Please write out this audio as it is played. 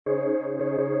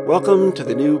Welcome to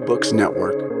the New Books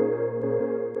Network.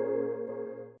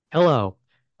 Hello,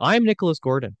 I'm Nicholas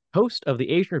Gordon, host of the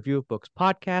Asian Review of Books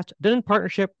podcast, done in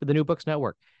partnership with the New Books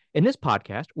Network. In this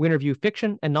podcast, we interview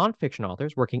fiction and nonfiction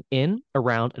authors working in,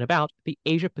 around, and about the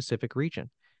Asia Pacific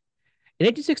region. In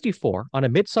 1864, on a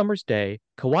midsummer's day,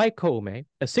 Koume,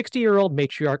 a 60-year-old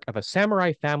matriarch of a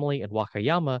samurai family in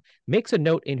Wakayama, makes a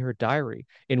note in her diary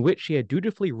in which she had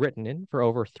dutifully written in for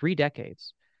over 3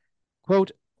 decades. Quote,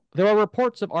 there are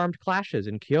reports of armed clashes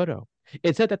in Kyoto.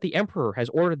 It's said that the emperor has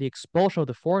ordered the expulsion of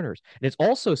the foreigners, and it's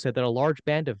also said that a large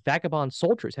band of vagabond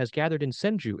soldiers has gathered in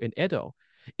Senju in Edo.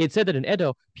 It's said that in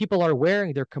Edo, people are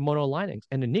wearing their kimono linings,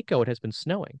 and in Nikko it has been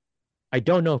snowing. I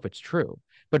don't know if it's true,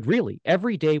 but really,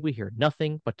 every day we hear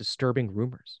nothing but disturbing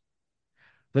rumors.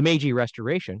 The Meiji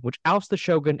Restoration, which ousts the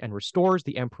shogun and restores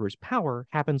the emperor's power,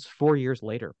 happens 4 years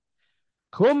later.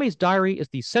 Koume's diary is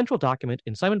the central document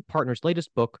in Simon Partner's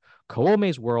latest book,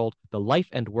 Koume's World, The Life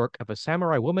and Work of a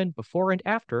Samurai Woman Before and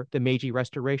After the Meiji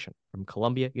Restoration, from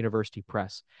Columbia University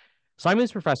Press. Simon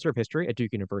is professor of history at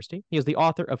Duke University. He is the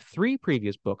author of 3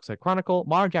 previous books that chronicle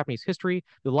modern Japanese history,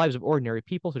 the lives of ordinary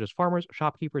people such as farmers,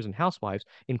 shopkeepers, and housewives,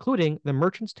 including The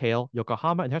Merchant's Tale,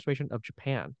 Yokohama, and the Transformation of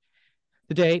Japan.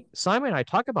 Today, Simon and I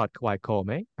talk about Kawai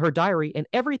Koume, her diary, and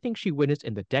everything she witnessed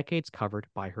in the decades covered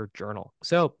by her journal.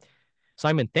 So,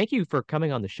 Simon, thank you for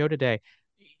coming on the show today.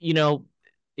 You know,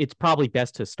 it's probably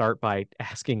best to start by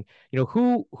asking,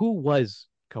 who was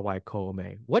Kawai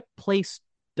Koume? What place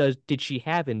did she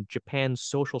have in Japan's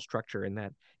social structure in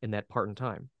that part in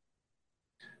time?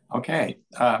 Okay.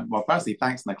 Well, firstly,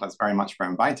 thanks, Nicholas, very much for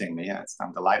inviting me.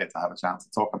 I'm delighted to have a chance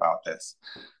to talk about this.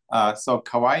 So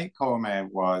Kawai Koume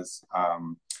was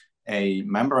a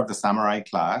member of the samurai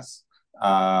class.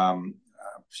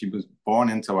 She was born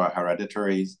into a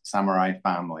hereditary samurai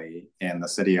family in the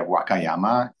city of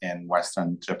Wakayama in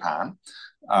Western Japan.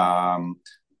 Um,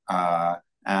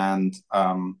 and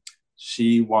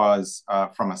She was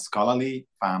from a scholarly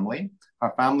family.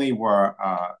 Her family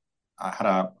had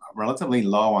a relatively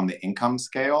low on the income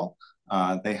scale.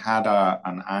 They had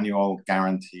an annual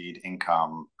guaranteed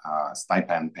income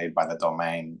stipend paid by the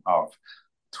domain of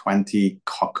 20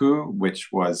 koku, which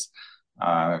was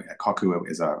koku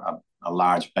is a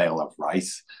large bale of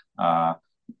rice.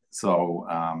 It's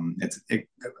on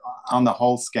the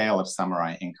whole scale of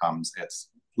samurai incomes, it's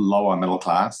lower middle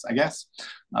class, I guess.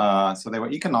 So they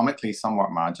were economically somewhat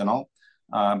marginal.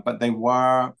 But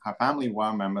her family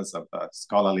were members of the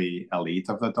scholarly elite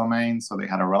of the domain, so they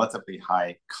had a relatively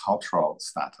high cultural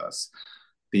status.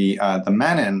 The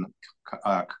men in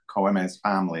Koume's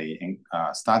family,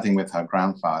 starting with her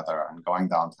grandfather and going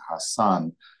down to her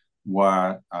son,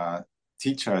 were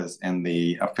teachers in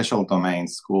the official domain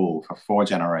school for 4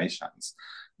 generations,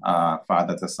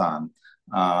 father to son.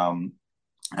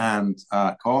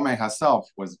 Koume herself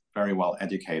was very well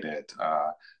educated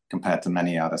compared to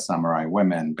many other samurai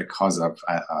women because of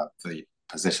the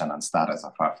position and status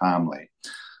of her family.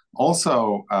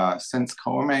 Also, since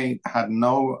Koume had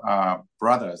no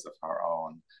brothers of her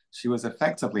own, she was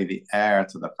effectively the heir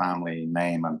to the family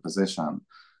name and position.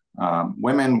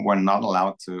 Women were not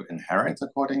allowed to inherit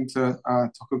according to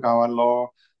Tokugawa law,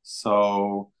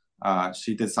 so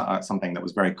she did something that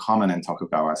was very common in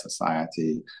Tokugawa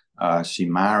society. She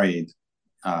married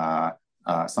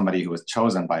somebody who was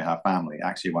chosen by her family,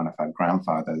 actually one of her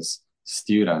grandfather's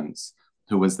students,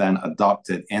 who was then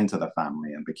adopted into the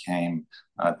family and became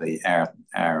the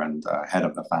heir and head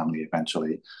of the family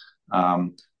eventually.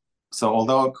 So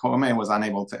although Koume was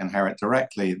unable to inherit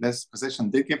directly, this position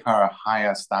did give her a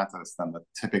higher status than the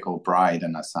typical bride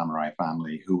in a samurai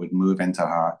family who would move into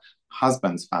her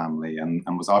husband's family and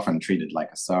was often treated like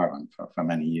a servant for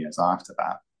many years after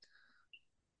that.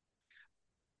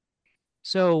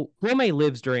 So Koume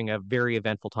lives during a very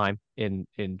eventful time in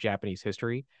Japanese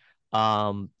history.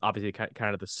 Obviously,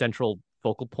 kind of the central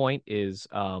focal point is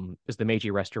the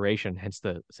Meiji Restoration, hence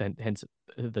the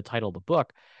title of the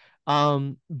book.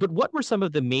 But what were some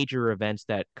of the major events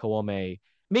that Koume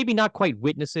maybe not quite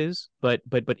witnesses, but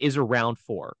is around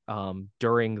for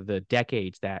during the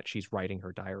decades that she's writing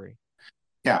her diary?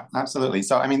 Yeah, absolutely.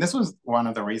 So, I mean, this was one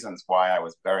of the reasons why I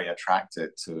was very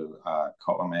attracted to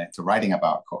Koume, to writing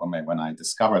about Koume when I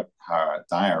discovered her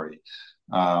diary.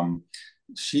 Yeah,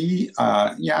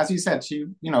 as you said,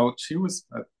 she was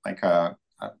like a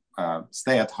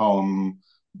stay-at-home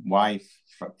wife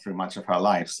through much of her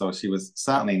life. So she was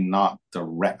certainly not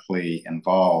directly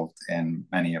involved in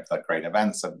many of the great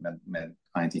events of mid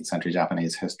 19th century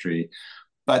Japanese history,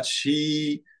 but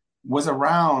she was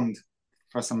around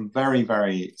for some very,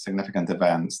 very significant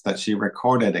events that she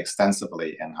recorded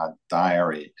extensively in her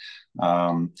diary.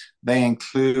 They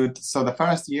include, so the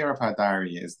first year of her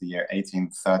diary is the year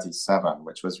 1837,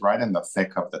 which was right in the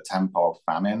thick of the Tempo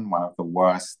famine, one of the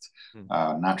worst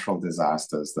natural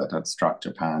disasters that had struck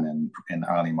Japan in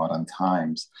early modern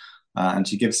times. And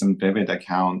she gives some vivid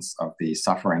accounts of the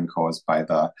suffering caused by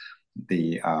the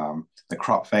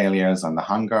crop failures and the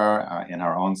hunger in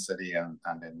her own city and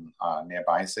in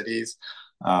nearby cities.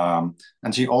 And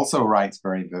she also writes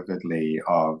very vividly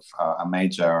of a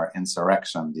major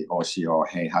insurrection, the Oshio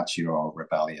Heihachiro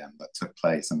rebellion that took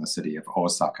place in the city of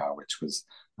Osaka, which was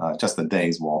just a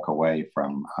day's walk away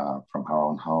from her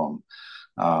own home.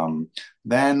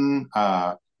 Then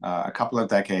a couple of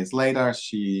decades later,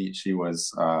 she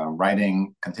was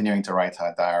continuing to write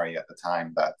her diary at the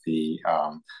time that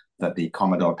the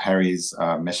Commodore Perry's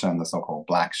mission, the so-called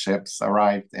Black Ships,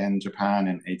 arrived in Japan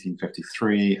in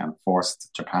 1853 and forced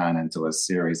Japan into a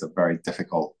series of very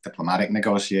difficult diplomatic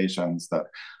negotiations that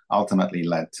ultimately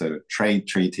led to trade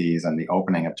treaties and the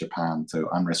opening of Japan to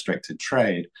unrestricted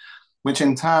trade, which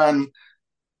in turn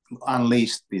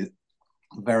unleashed the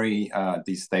very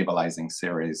destabilizing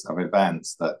series of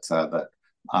events that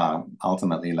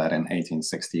ultimately led in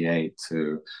 1868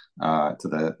 to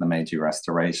the Meiji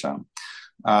Restoration.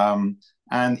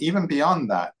 And even beyond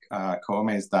that,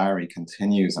 Koume's diary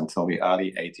continues until the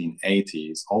early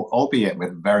 1880s, albeit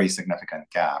with very significant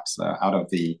gaps. Out of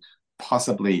the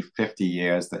possibly 50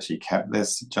 years that she kept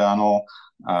this journal,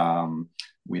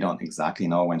 we don't exactly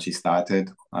know when she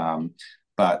started,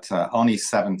 but only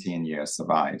 17 years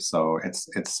survive. So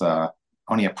it's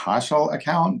only a partial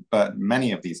account, but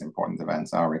many of these important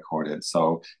events are recorded.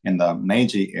 So in the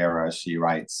Meiji era, she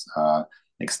writes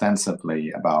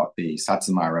extensively about the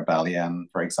Satsuma Rebellion,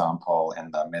 for example,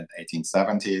 in the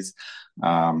mid-1870s.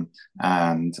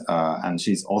 And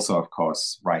she's also, of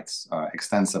course, writes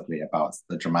extensively about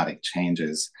the dramatic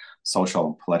changes, social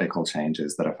and political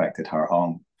changes that affected her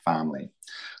own family.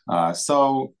 It's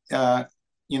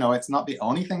not the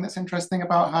only thing that's interesting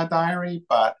about her diary,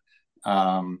 but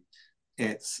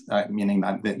it's meaning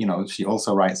that, she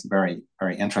also writes very,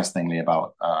 very interestingly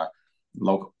about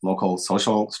local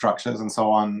social structures and so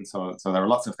on. So there are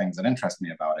lots of things that interest me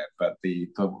about it, but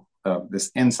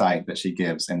this insight that she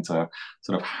gives into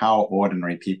sort of how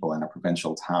ordinary people in a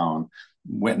provincial town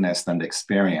witnessed and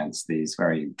experienced these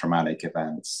very dramatic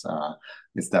events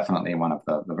is definitely one of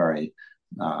the very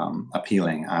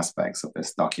appealing aspects of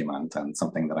this document, and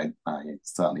something that I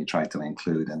certainly tried to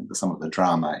include in some of the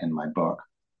drama in my book.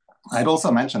 I'd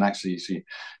also mention, actually, she,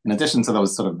 in addition to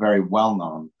those sort of very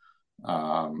well-known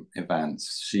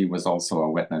events, she was also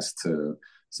a witness to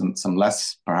some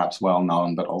less perhaps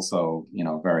well-known, but also,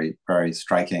 very, very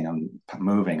striking and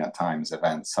moving at times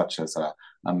events, such as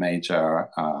a major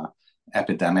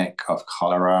epidemic of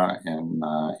cholera in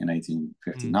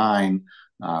 1859.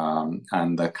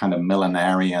 And the kind of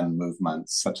millenarian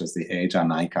movements, such as the Eija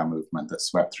Naika movement that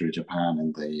swept through Japan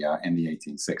in the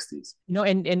 1860s.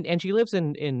 And she lives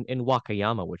in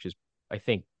Wakayama, which is, I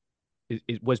think,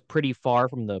 it was pretty far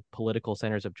from the political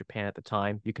centers of Japan at the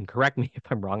time. You can correct me if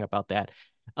I'm wrong about that.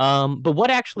 But what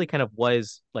actually kind of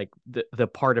was like the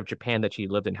part of Japan that she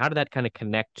lived in? How did that kind of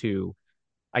connect to,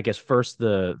 I guess, first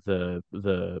the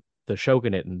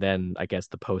shogunate, and then I guess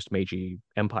the post-Meiji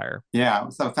Empire? Yeah,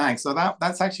 so thanks. So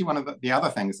that's actually one of the other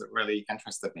things that really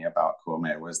interested me about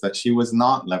Koume, was that she was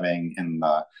not living in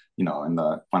the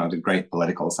one of the great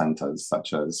political centers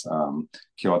such as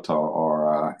Kyoto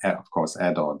or of course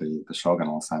Edo, the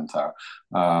shogunal center.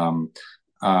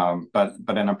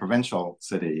 But in a provincial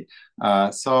city.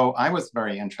 So I was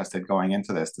very interested going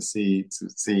into this to see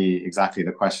exactly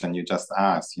the question you just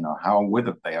asked. How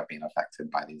would they have been affected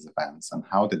by these events, and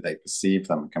how did they perceive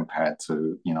them compared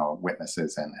to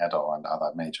witnesses in Edo and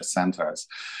other major centers?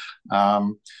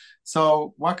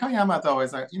 So Wakayama, though,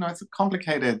 is it's a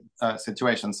complicated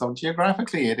situation. So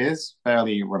geographically, it is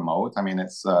fairly remote. I mean,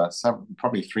 it's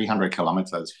probably 300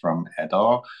 kilometers from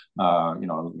Edo.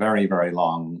 Very, very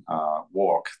long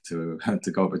walk to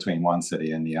go between one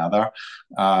city and the other.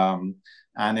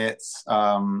 And it's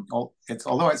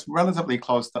although it's relatively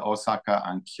close to Osaka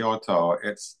and Kyoto,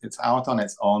 it's out on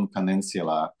its own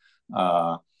peninsula.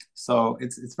 So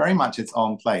it's very much its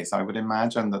own place. I would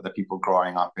imagine that the people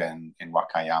growing up in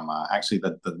Wakayama, actually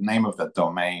the name of the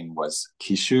domain was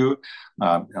Kishu,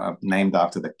 named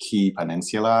after the Ki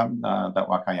Peninsula that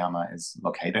Wakayama is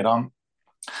located on.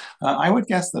 I would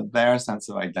guess that their sense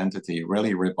of identity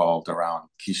really revolved around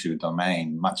Kishu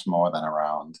domain much more than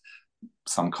around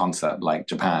some concept like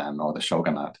Japan or the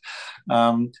shogunate.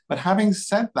 But having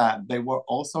said that, they were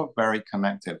also very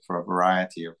connected for a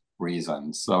variety of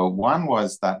reasons. So one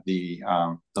was that the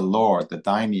lord, the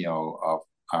daimyo of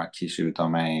Kishu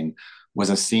domain, was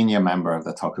a senior member of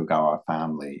the Tokugawa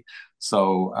family.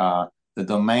 So the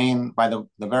domain, by the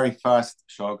very first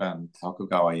shogun,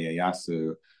 Tokugawa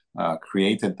Ieyasu,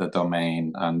 created the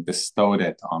domain and bestowed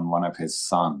it on one of his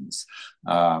sons.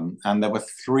 And there were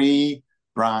three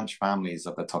branch families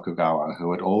of the Tokugawa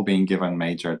who had all been given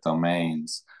major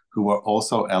domains, who were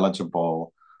also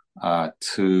eligible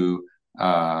to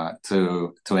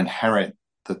inherit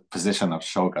the position of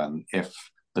shogun if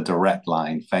the direct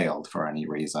line failed for any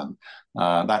reason.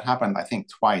 That happened, I think,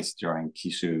 twice during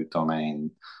Kishu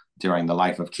domain, during the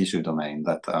life of Kishu domain,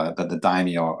 that the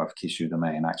daimyo of Kishu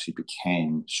domain actually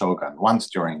became shogun, once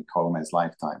during Koume's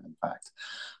lifetime, in fact.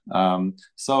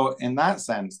 So in that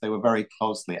sense, they were very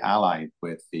closely allied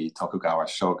with the Tokugawa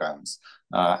shoguns.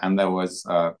 And there was,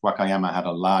 Wakayama had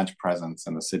a large presence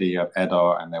in the city of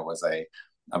Edo, and there was a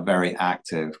very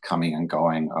active coming and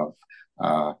going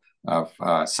of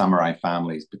samurai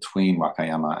families between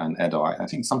Wakayama and Edo. I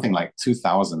think something like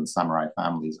 2,000 samurai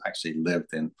families actually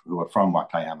who were from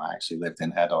Wakayama, actually lived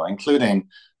in Edo, including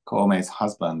Koume's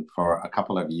husband for a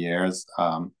couple of years,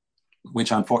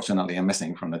 which unfortunately are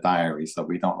missing from the diary, so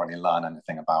we don't really learn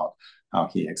anything about how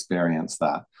he experienced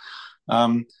that.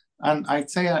 And I'd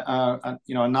say,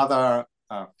 another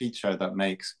feature that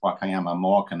makes Wakayama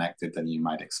more connected than you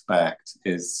might expect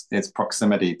is its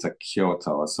proximity to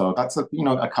Kyoto. So that's a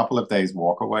couple of days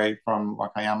walk away from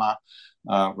Wakayama,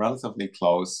 relatively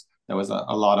close. There was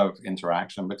a lot of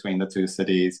interaction between the two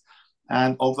cities.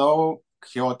 And although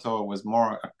Kyoto was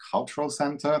more a cultural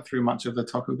center through much of the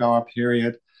Tokugawa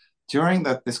period, during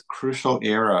this crucial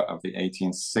era of the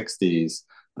 1860s,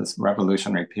 this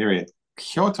revolutionary period,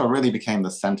 Kyoto really became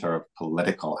the center of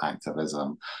political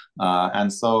activism.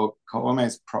 And so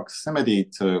Koume's proximity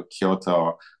to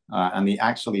Kyoto and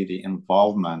the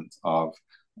involvement of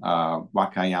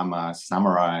Wakayama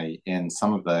samurai in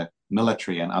some of the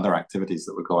military and other activities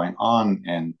that were going on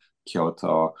in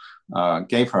Kyoto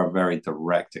gave her a very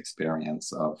direct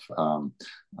experience of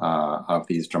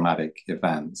these dramatic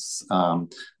events.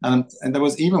 And there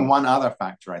was even one other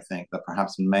factor, I think, that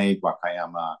perhaps made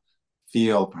Wakayama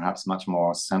feel perhaps much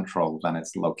more central than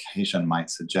its location might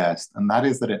suggest, and that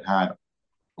is that it had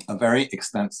a very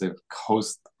extensive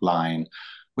coastline,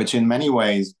 which in many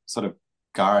ways sort of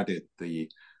guarded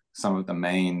some of the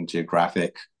main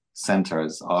geographic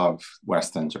centers of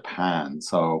Western Japan.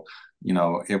 So,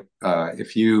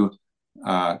 if you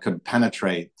could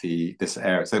penetrate this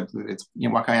area, so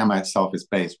Wakayama itself is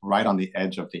based right on the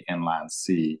edge of the inland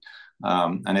sea,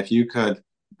 and if you could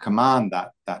command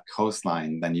that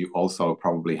coastline, then you also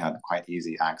probably had quite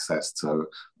easy access to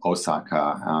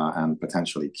Osaka and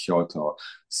potentially Kyoto.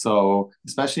 So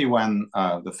especially when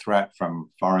the threat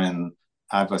from foreign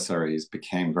adversaries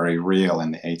became very real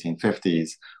in the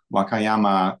 1850s,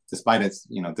 Wakayama, despite its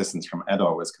distance from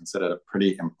Edo, was considered a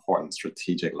pretty important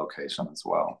strategic location as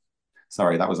well.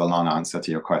 Sorry, that was a long answer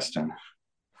to your question.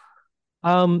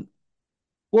 Well,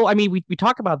 I mean, we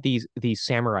talk about these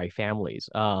samurai families.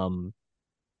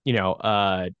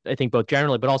 I think both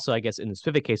generally, but also I guess in the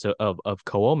specific case of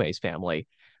Koume's family.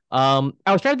 I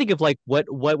was trying to think of like what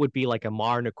would be like a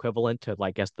modern equivalent to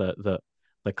like, I guess the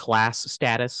class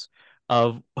status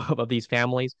of these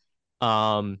families.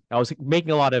 I was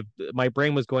making my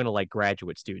brain was going to like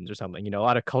graduate students or something, a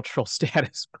lot of cultural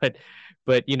status, but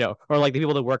or like the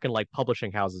people that work in like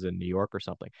publishing houses in New York or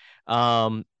something.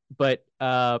 But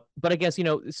I guess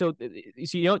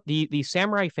the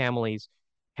samurai families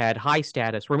had high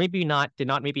status, where did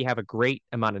not maybe have a great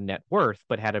amount of net worth,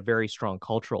 but had a very strong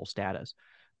cultural status.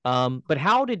 But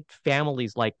how did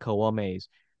families like Koume's,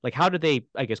 like how did they,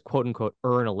 I guess, quote unquote,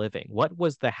 earn a living? What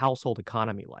was the household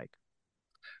economy like?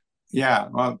 Yeah,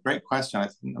 well, great question.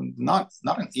 It's not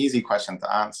an easy question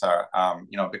to answer,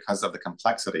 because of the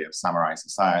complexity of samurai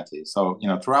society. So,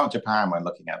 throughout Japan, we're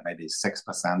looking at maybe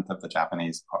 6% of the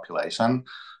Japanese population.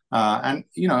 And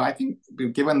I think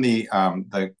given the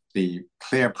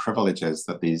clear privileges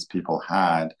that these people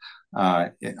had,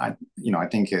 I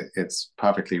think it's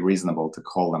perfectly reasonable to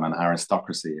call them an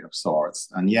aristocracy of sorts.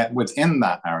 And yet within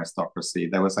that aristocracy,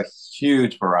 there was a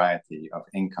huge variety of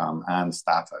income and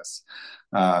status.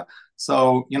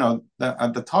 So,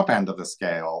 at the top end of the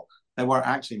scale, there were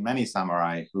actually many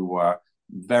samurai who were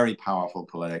very powerful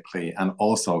politically and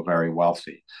also very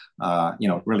wealthy,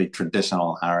 really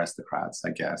traditional aristocrats,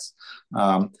 I guess.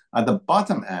 At the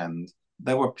bottom end,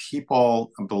 there were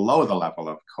people below the level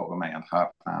of Koume and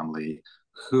her family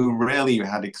who really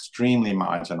had extremely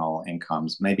marginal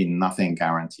incomes, maybe nothing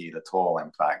guaranteed at all,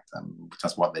 in fact, and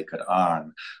just what they could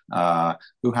earn,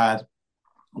 who had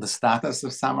the status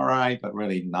of samurai, but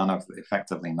really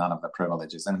effectively none of the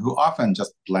privileges, and who often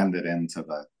just blended into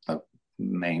the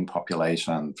main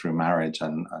population through marriage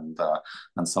and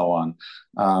so on.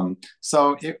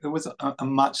 So it was a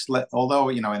much although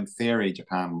in theory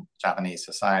Japanese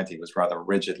society was rather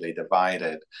rigidly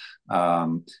divided.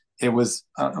 It was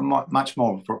a much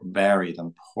more varied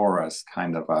and porous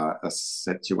kind of a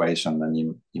situation than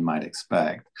you might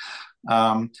expect.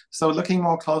 So looking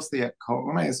more closely at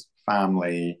Koume's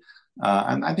family,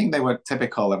 and I think they were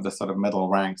typical of the sort of middle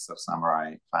ranks of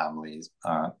samurai families,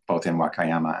 both in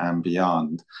Wakayama and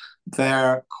beyond.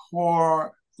 Their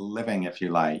core living, if you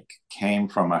like, came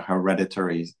from a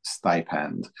hereditary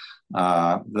stipend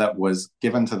that was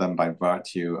given to them by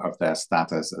virtue of their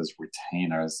status as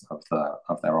retainers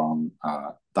of their own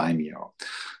daimyo.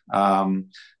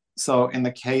 So in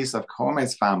the case of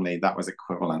Koume's family, that was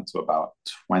equivalent to about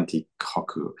 20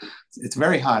 koku. It's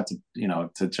very hard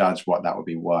to judge what that would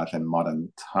be worth in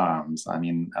modern terms. I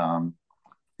mean,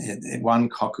 one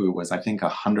koku was, I think,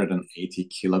 180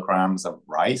 kilograms of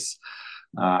rice.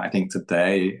 I think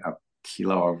today a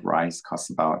kilo of rice costs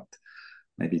about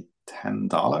maybe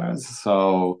 $10.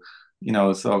 So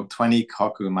 20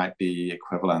 koku might be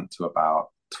equivalent to about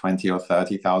 $20,000 or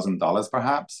 $30,000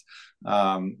 perhaps,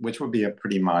 which would be a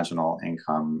pretty marginal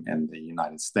income in the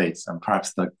United States. And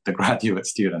perhaps the graduate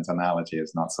student analogy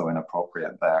is not so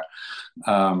inappropriate there.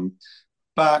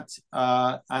 But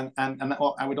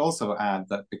I would also add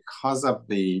that because of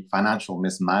the financial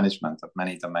mismanagement of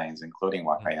many domains, including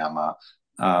Wakayama,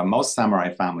 most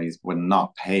samurai families were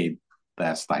not paid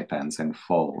their stipends in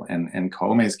full. In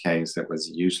Koume's case, it was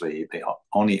usually they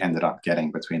only ended up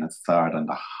getting between a third and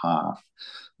a half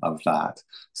of that.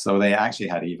 So they actually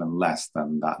had even less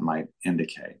than that might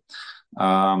indicate.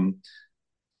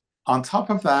 On top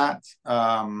of that,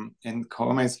 in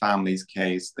Koume's family's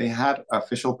case, they had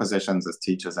official positions as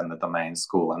teachers in the domain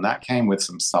school, and that came with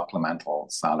some supplemental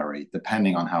salary,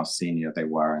 depending on how senior they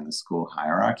were in the school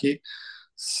hierarchy.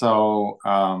 So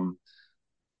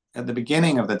at the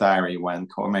beginning of the diary, when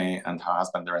Koume and her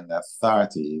husband are in their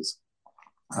 30s,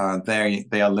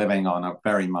 they are living on a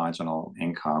very marginal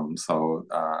income, so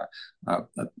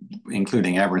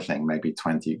including everything, maybe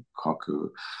 20 koku,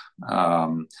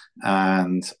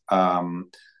 and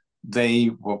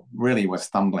they were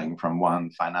stumbling from one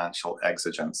financial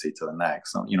exigency to the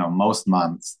next. So most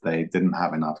months they didn't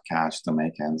have enough cash to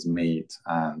make ends meet,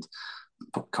 and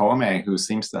Koume, who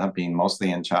seems to have been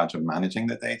mostly in charge of managing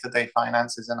the day-to-day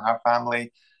finances in her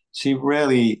family, she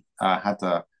really had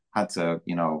to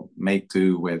make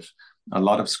do with a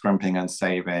lot of scrimping and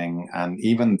saving. And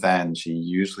even then, she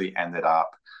usually ended up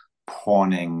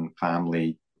pawning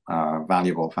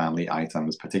valuable family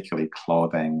items, particularly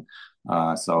clothing.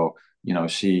 So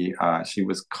she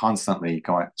was constantly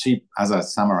going. She, as a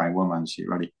samurai woman, she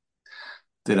really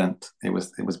it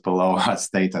was below her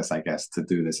status, I guess, to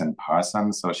do this in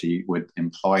person. So she would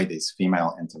employ these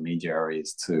female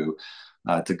intermediaries to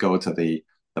go to the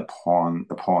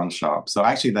pawn shop. So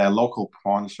actually their local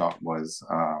pawn shop was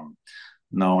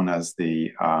known as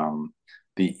the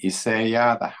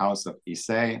Iseya, the House of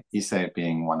Ise. Ise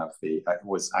being one of it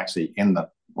was actually in the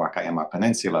Wakayama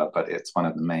Peninsula, but it's one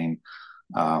of the main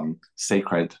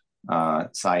sacred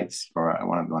sites for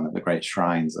one of the great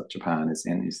shrines of Japan is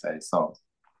in Ise. So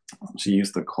she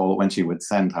used to call, when she would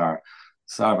send her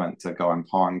servant to go and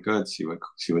pawn goods, she would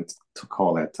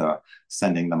call it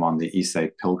sending them on the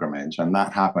Ise pilgrimage, and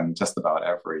that happened just about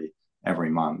every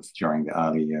month during the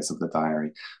early years of the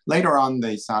diary. Later on,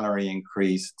 the salary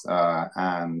increased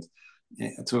and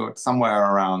to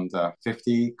somewhere around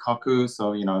 50 koku,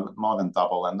 so more than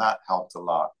double, and that helped a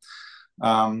lot.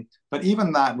 But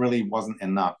even that really wasn't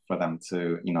enough for them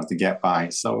to get by.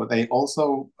 So they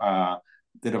also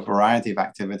did a variety of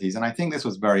activities, and I think this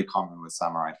was very common with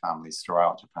samurai families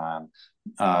throughout Japan.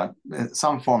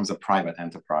 Some forms of private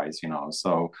enterprise,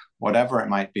 so whatever it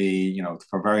might be,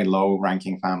 for very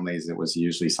low-ranking families, it was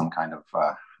usually some kind of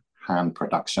hand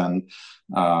production,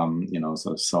 sort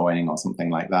of sewing or something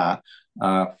like that.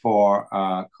 For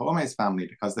Koume's family,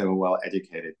 because they were well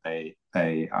educated, they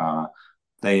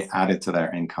added to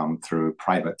their income through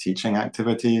private teaching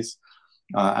activities.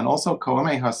 And also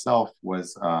Koume herself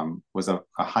was a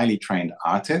highly trained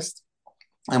artist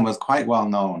and was quite well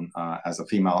known as a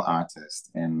female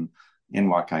artist in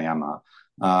Wakayama.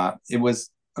 It was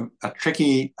a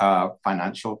tricky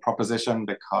financial proposition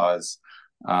because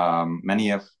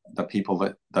many of the people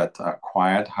that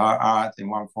acquired her art in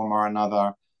one form or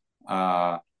another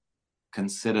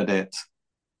considered it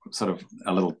sort of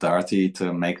a little dirty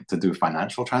to do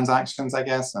financial transactions, I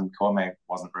guess. And Koume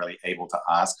wasn't really able to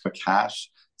ask for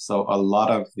cash. So a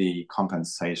lot of the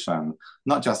compensation,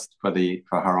 not just for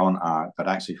her own art, but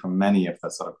actually for many of the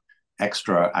sort of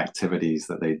extra activities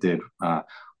that they did,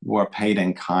 were paid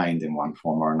in kind in one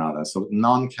form or another. So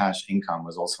non-cash income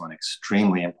was also an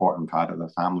extremely important part of the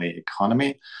family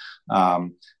economy.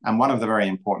 And one of the very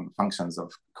important functions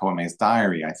of Koume's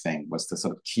diary, I think, was to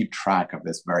sort of keep track of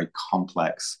this very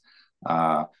complex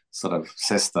sort of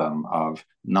system of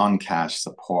non-cash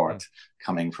support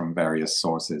coming from various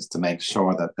sources to make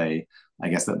sure that they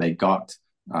got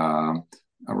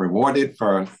rewarded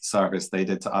for service they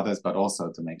did to others, but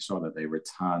also to make sure that they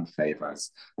returned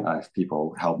favors if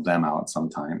people helped them out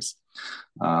sometimes.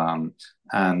 And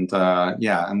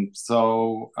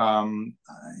so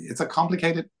it's a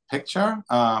complicated picture.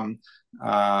 And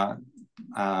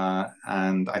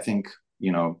I think,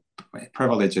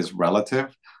 privilege is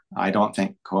relative. I don't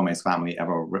think Koume's family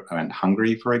ever went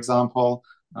hungry, for example,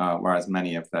 whereas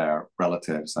many of their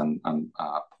relatives and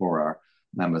poorer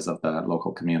members of the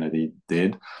local community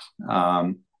did.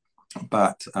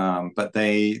 But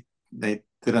they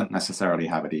didn't necessarily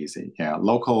have it easy. Yeah,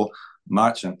 local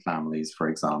merchant families, for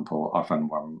example, often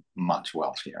were much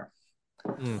wealthier.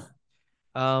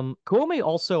 Koume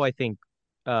also, I think,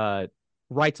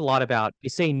 writes a lot about, they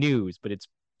say news, but it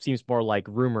seems more like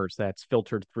rumors that's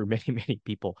filtered through many, many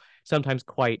people, sometimes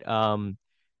quite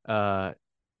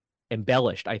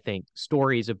embellished, I think,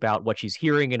 stories about what she's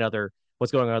hearing in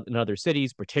what's going on in other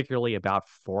cities, particularly about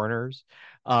foreigners.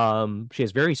 She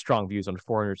has very strong views on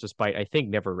foreigners, despite, I think,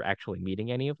 never actually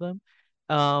meeting any of them.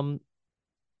 You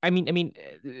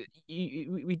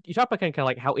talk about kind of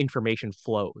like how information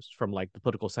flows from like the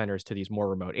political centers to these more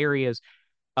remote areas.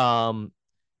 I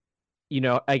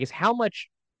guess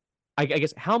I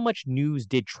guess how much news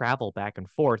did travel back and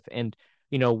forth, and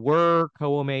were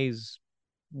Koume's,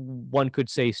 one could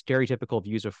say, stereotypical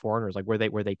views of foreigners, like were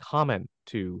they common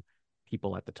to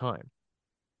people at the time?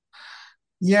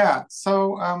 Yeah,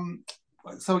 so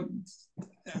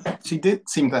she did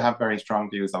seem to have very strong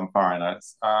views on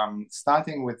foreigners,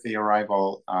 starting with the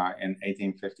arrival in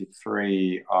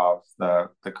 1853 of the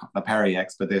Perry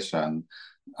expedition.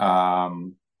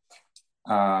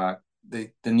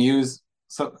 The news.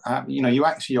 So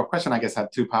your question, I guess,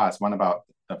 had two parts: one about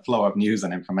the flow of news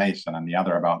and information, and the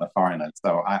other about the foreigners.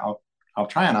 So I'll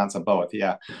try and answer both.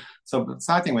 Yeah. So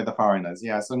starting with the foreigners,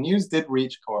 yeah. So news did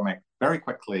reach Koume very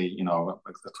quickly,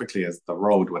 as quickly as the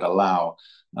road would allow,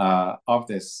 of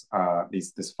this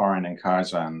foreign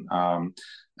incursion.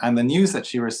 And the news that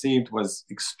she received was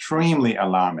extremely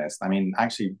alarmist. I mean,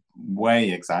 actually,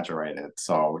 way exaggerated.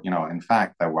 So, in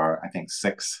fact, there were, I think,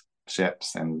 6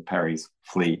 ships in Perry's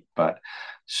fleet, but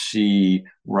she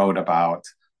wrote about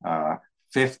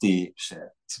 50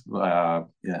 ships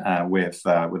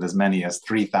with as many as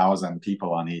 3,000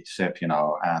 people on each ship,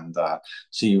 and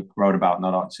she wrote about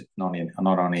not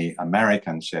only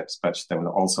American ships, but there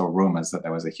were also rumors that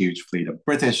there was a huge fleet of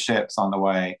British ships on the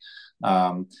way.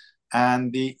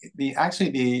 And the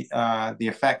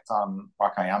effect on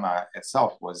Wakayama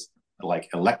itself was like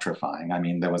electrifying. I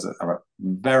mean, there was a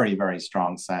very, very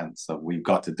strong sense of we've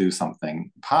got to do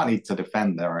something, partly to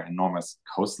defend their enormous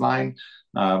coastline,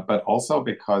 but also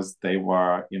because they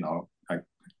were, a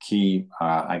key,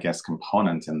 I guess,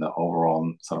 component in the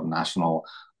overall sort of national,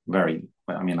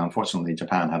 unfortunately,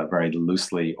 Japan had a very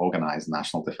loosely organized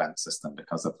national defense system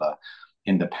because of the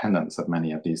independence of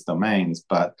many of these domains,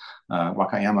 but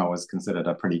Wakayama was considered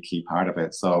a pretty key part of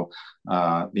it. So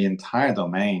the entire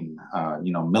domain,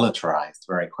 militarized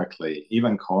very quickly.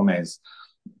 Even Koume's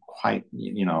quite,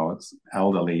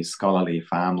 elderly, scholarly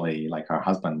family, like her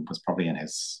husband was probably in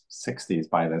his 60s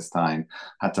by this time,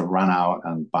 had to run out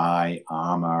and buy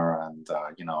armor, and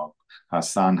her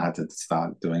son had to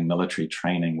start doing military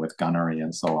training with gunnery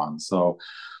and so on. So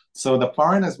the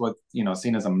foreigners were,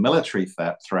 seen as a military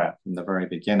threat from the very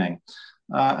beginning.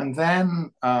 And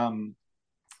then,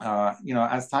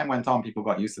 as time went on, people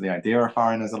got used to the idea of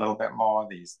foreigners a little bit more.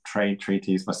 These trade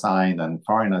treaties were signed, and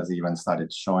foreigners even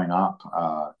started showing up,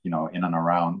 in and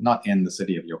around, not in the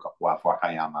city of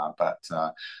Wakayama, but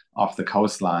off the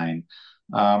coastline.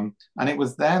 And it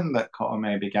was then that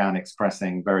Koume began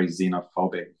expressing very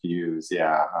xenophobic views,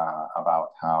 about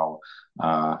how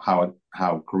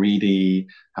greedy,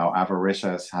 how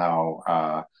avaricious,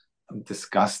 how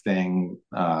disgusting,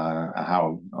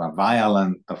 how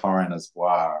violent the foreigners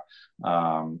were.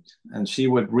 And she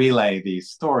would relay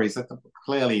these stories that were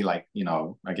clearly, like,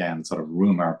 again, sort of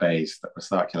rumor based, that were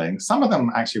circulating. Some of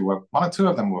them actually were, one or two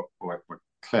of them were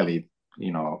clearly,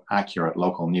 accurate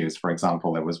local news. For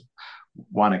example, there was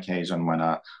one occasion when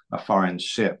a foreign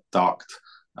ship docked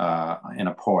in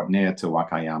a port near to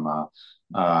Wakayama,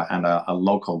 and a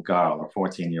local girl, a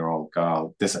 14-year-old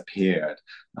girl, disappeared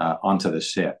onto the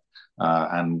ship.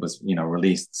 And was,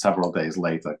 released several days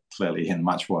later, clearly in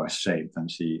much worse shape than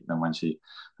when she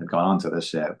had gone onto the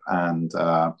ship. And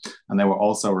there were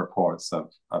also reports of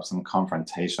some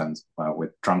confrontations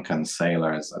with drunken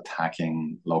sailors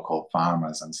attacking local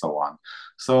farmers and so on.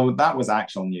 So that was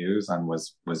actual news and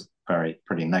was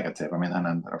pretty negative. I mean,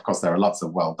 and of course there are lots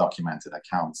of well documented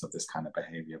accounts of this kind of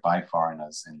behavior by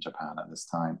foreigners in Japan at this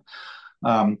time.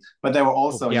 But there were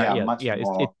also, much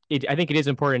more. I think it is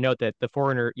important to note that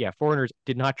foreigners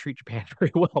did not treat Japan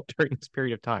very well during this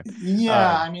period of time.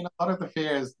 Yeah, I mean, a lot of the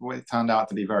fears turned out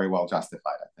to be very well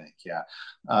justified, I think. Yeah,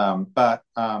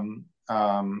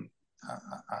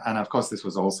 and of course, this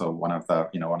was also one of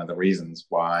the reasons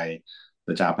why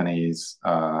the Japanese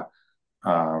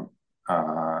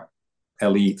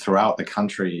elite throughout the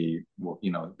country,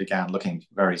 began looking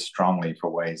very strongly for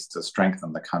ways to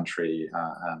strengthen the country,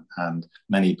 and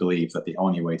many believed that the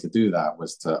only way to do that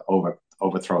was to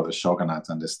overthrow the shogunate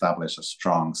and establish a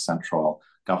strong central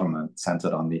government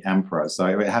centered on the emperor. So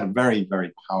it had very,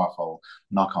 very powerful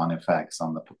knock-on effects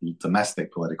on the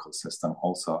domestic political system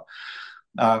also.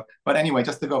 But anyway,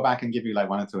 just to go back and give you like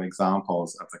one or two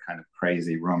examples of the kind of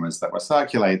crazy rumors that were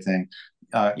circulating,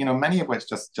 many of which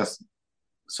just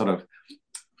sort of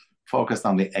focused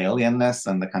on the alienness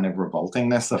and the kind of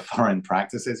revoltingness of foreign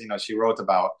practices. She wrote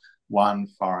about one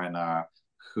foreigner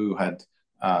who had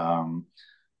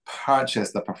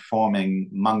purchased a performing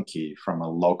monkey from a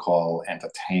local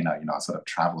entertainer, a sort of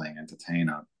traveling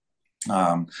entertainer.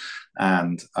 But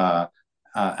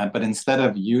instead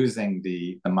of using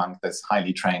this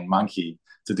highly trained monkey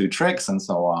to do tricks and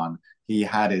so on, he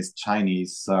had his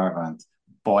Chinese servant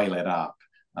boil it up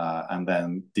and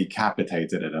then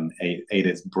decapitated it and ate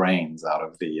its brains out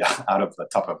of the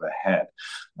top of the head.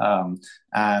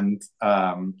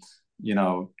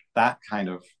 That kind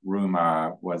of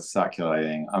rumor was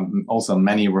circulating. Also,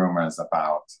 many rumors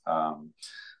about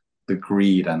the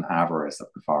greed and avarice of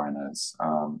the foreigners.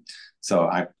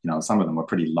 Some of them were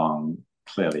pretty long,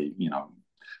 clearly,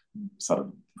 sort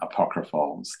of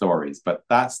apocryphal stories, but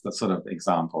that's the sort of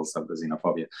examples of the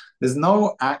xenophobia. There's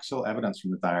no actual evidence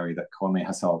from the diary that Koume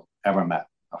herself ever met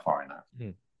a foreigner.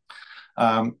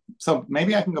 So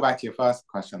maybe I can go back to your first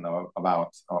question, though,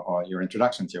 about, or your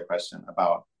introduction to your question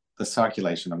about the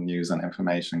circulation of news and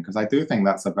information, because I do think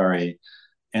that's a very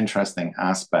interesting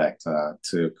aspect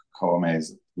to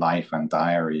Koume's life and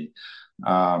diary.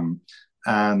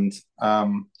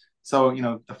 So,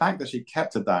 the fact that she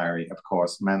kept a diary, of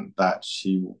course, meant that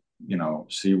she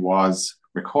was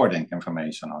recording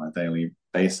information on a daily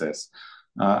basis.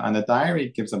 And the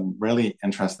diary gives a really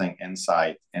interesting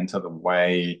insight into the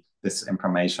way this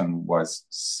information was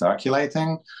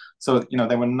circulating. So,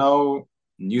 there were no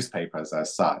newspapers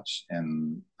as such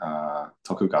in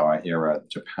Tokugawa era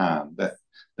Japan.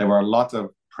 There were a lot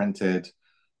of printed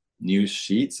news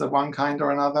sheets of one kind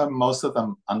or another, most of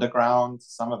them underground,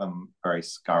 some of them very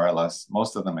scurrilous,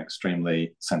 most of them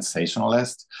extremely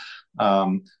sensationalist.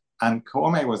 And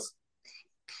Koume was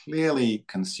clearly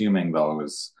consuming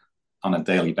those on a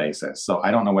daily basis. So I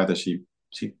don't know whether she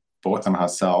bought them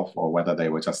herself or whether they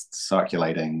were just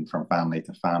circulating from family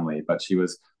to family, but she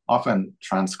was often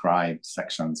transcribed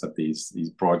sections of these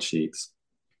broadsheets.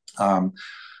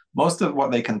 Most of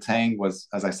what they contained was,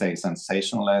 as I say,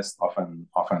 sensationalist,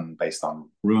 often based on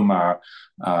rumor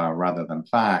rather than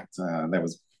fact. There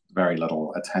was very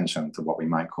little attention to what we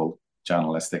might call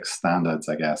journalistic standards,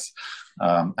 I guess.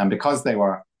 And because they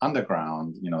were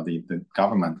underground, the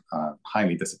government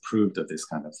highly disapproved of this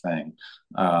kind of thing.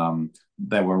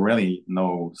 There were really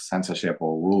no censorship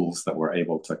or rules that were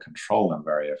able to control them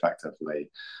very effectively.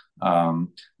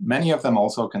 Many of them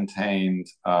also contained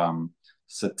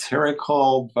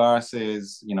satirical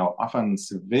verses, often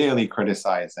severely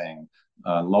criticizing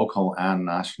local and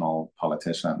national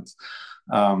politicians.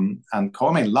 And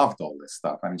Koume loved all this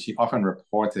stuff. I mean, she often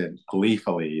reported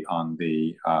gleefully on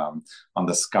the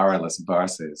scurrilous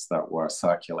verses that were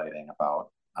circulating about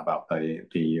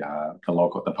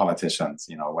the politicians,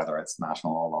 whether it's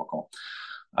national or local.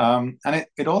 And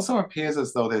it also appears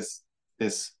as though this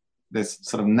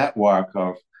sort of network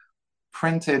of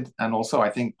printed and also, I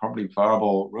think, probably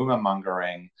verbal rumor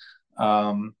mongering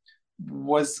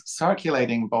was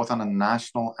circulating both on a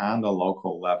national and a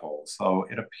local level. So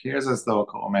it appears as though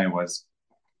Koume was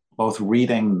both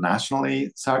reading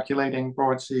nationally circulating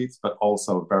broadsheets, but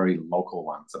also very local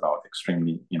ones about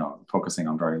extremely, focusing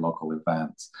on very local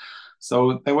events.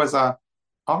 So there was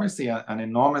obviously an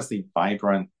enormously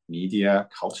vibrant media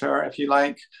culture, if you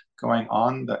like, going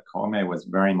on that Koume was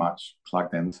very much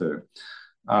plugged into.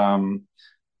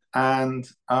 And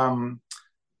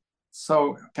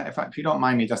so if you don't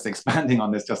mind me just expanding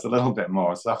on this just a little bit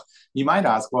more. So you might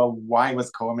ask, well, why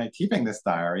was Koume keeping this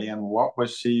diary, and what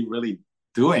was she really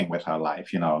doing with her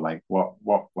life? Like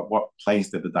what place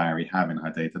did the diary have in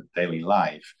her daily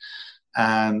life?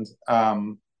 And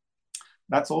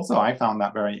that's also, I found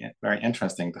that very, very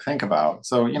interesting to think about.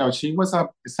 So, she was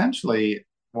essentially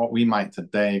what we might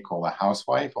today call a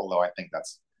housewife, although I think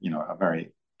that's,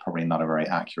 probably not a very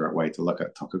accurate way to look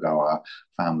at Tokugawa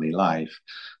family life.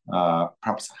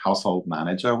 Perhaps household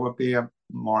manager would be a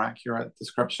more accurate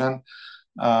description.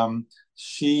 Her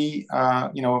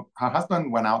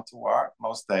husband went out to work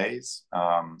most days,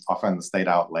 often stayed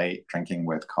out late, drinking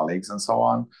with colleagues and so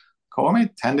on. Koume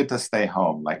tended to stay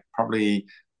home, like probably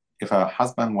if her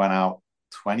husband went out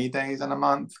 20 days in a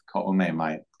month, Koume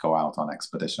might go out on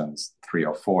expeditions 3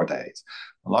 or 4 days.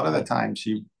 A lot of the time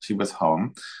she was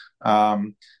home.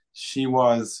 She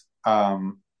was, of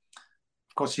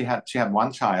course, she had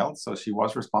one child, so she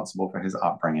was responsible for his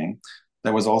upbringing.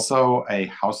 There was also a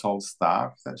household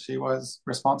staff that she was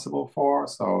responsible for.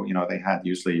 So, they had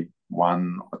usually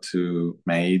 1 or 2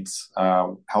 maids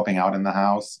helping out in the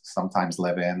house, sometimes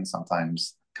live in,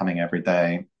 sometimes coming every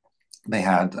day. They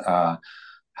had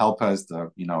helpers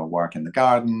to, work in the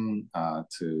garden,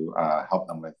 to help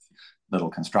them with little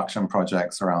construction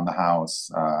projects around the house,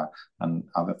 and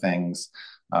other things.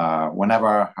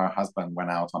 Whenever her husband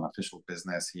went out on official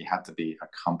business, he had to be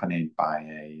accompanied by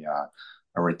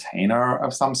a retainer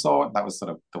of some sort. That was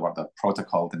sort of what the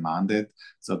protocol demanded.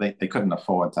 So they couldn't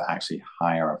afford to actually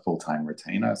hire a full-time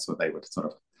retainer. So they would sort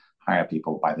of hire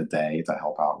people by the day to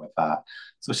help out with that.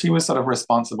 So she was sort of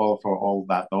responsible for all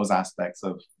those aspects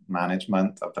of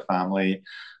management of the family.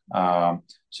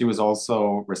 She was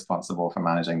also responsible for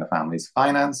managing the family's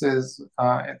finances,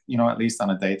 at least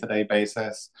on a day-to-day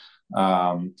basis.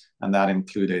 And that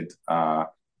included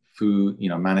food,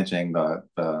 managing the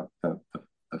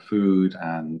food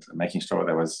and making sure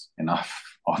there was enough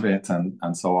of it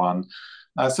and so on.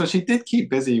 So she did keep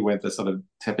busy with the sort of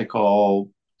typical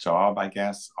job, I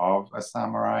guess, of a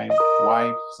samurai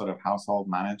wife, sort of household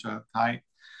manager type.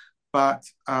 But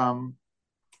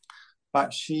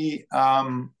she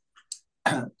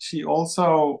she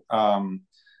also,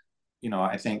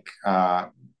 I think,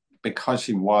 because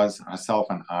she was herself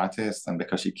an artist and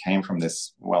because she came from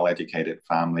this well-educated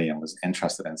family and was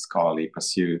interested in scholarly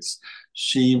pursuits,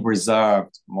 she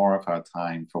reserved more of her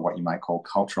time for what you might call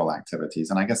cultural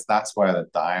activities. And I guess that's where the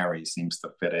diary seems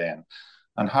to fit in.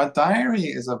 And her diary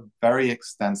is a very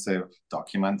extensive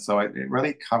document. So it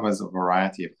really covers a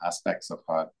variety of aspects of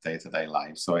her day-to-day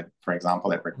life. So, for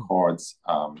example, it records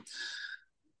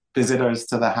visitors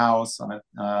to the house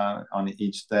on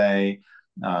each day.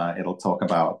 It'll talk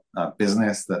about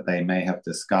business that they may have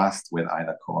discussed with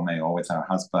either Koume or with her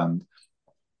husband.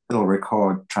 It'll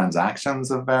record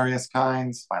transactions of various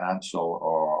kinds, financial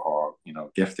or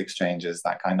gift exchanges,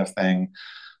 that kind of thing.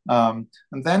 And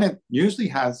then it usually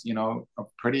has, a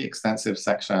pretty extensive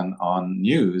section on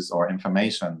news or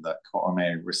information that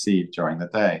Koume received during the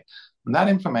day. And that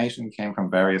information came from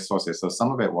various sources. So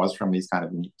some of it was from these kind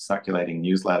of circulating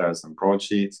newsletters and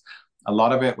broadsheets. A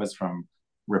lot of it was from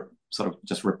sort of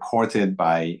just reported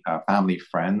by family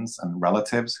friends and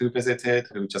relatives who visited,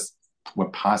 who just were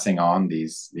passing on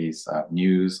these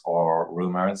news or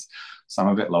rumors, some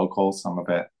of it local, some of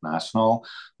it national.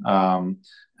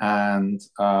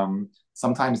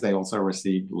 Sometimes they also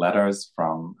received letters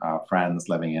from friends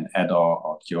living in Edo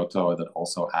or Kyoto that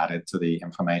also added to the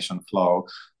information flow.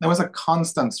 There was a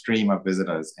constant stream of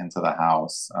visitors into the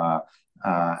house.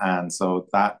 And so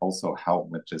that also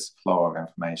helped with this flow of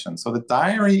information. So the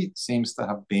diary seems to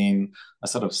have been a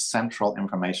sort of central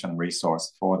information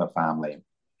resource for the family.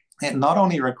 It not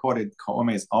only recorded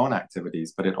Koume's own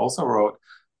activities, but it also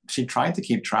she tried to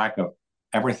keep track of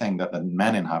everything that the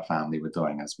men in her family were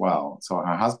doing as well. So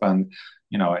her husband,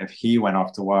 if he went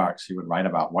off to work, she would write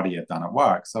about what he had done at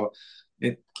work. So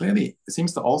it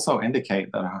seems to also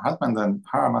indicate that her husband and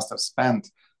her must have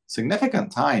spent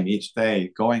significant time each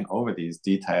day going over these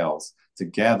details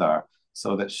together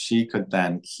so that she could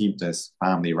then keep this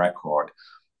family record.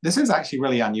 This is actually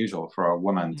really unusual for a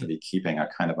woman to be keeping a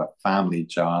kind of a family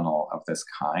journal of this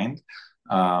kind.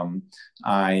 More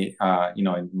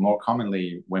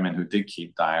commonly, women who did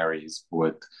keep diaries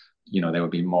would, they would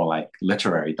be more like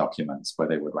literary documents where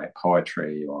they would write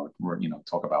poetry or,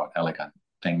 talk about elegant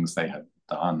things they had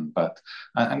done.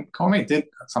 And Koume did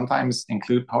sometimes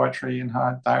include poetry in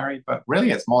her diary, but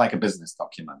really it's more like a business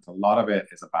document. A lot of it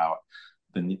is about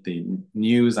the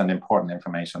news and important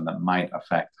information that might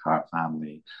affect her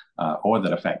family or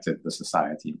that affected the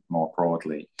society more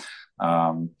broadly.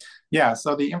 Yeah,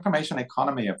 so the information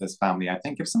economy of this family, I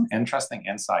think, gives some interesting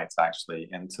insights actually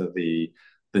into the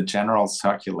general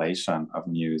circulation of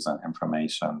news and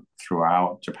information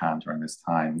throughout Japan during this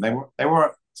time. They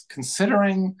were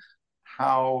considering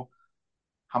how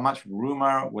much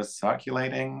rumor was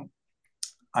circulating.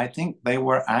 I think they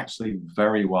were actually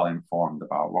very well informed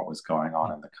about what was going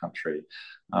on in the country,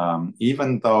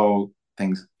 even though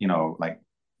things, like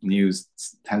news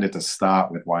tended to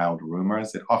start with wild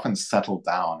rumors. It often settled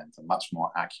down into much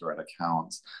more accurate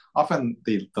accounts. Often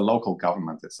the local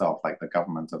government itself, like the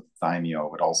government of daimyo,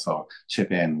 would also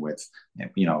chip in with,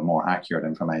 more accurate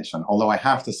information. Although I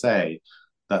have to say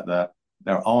that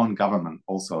their own government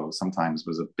also sometimes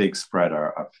was a big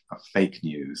spreader of fake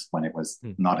news when it was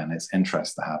not in its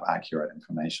interest to have accurate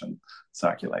information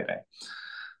circulating.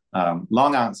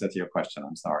 Long answer to your question.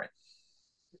 I'm sorry.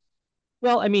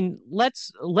 Well, I mean,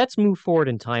 let's move forward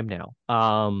in time now.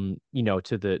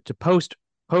 To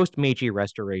post Meiji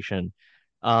Restoration.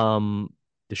 Um,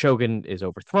 the shogun is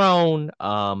overthrown.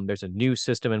 There's a new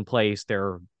system in place. There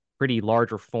are pretty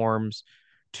large reforms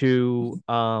to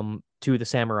the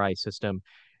samurai system.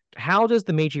 How does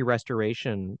the Meiji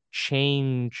Restoration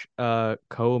change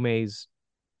Koume's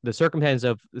the circumstances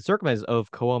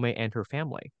of Koume and her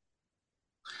family?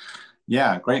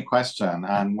 Yeah, great question.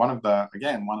 And one of the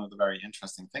very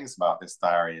interesting things about this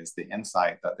diary is the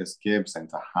insight that this gives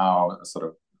into how a sort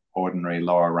of ordinary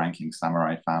lower ranking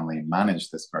samurai family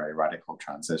managed this very radical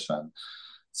transition.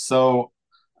 So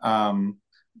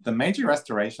the Meiji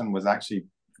Restoration was actually,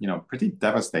 pretty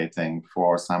devastating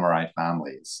for samurai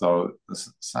families. So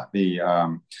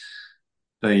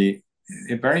it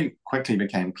very quickly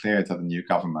became clear to the new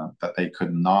government that they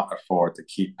could not afford to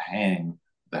keep paying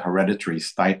the hereditary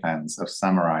stipends of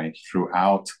samurai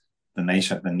throughout the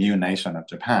new nation of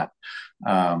Japan.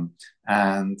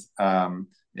 And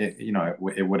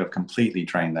it would have completely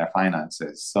drained their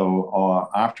finances. So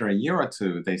after a year or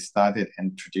two, they started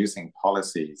introducing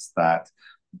policies that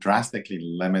drastically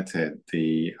limited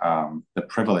the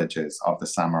privileges of the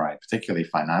samurai, particularly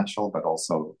financial, but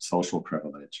also social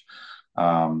privilege.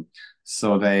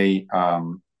 So they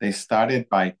started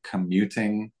by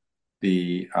commuting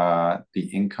the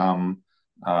income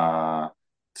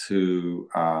to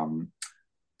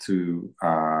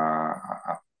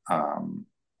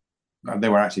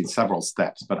there were actually several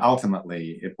steps, but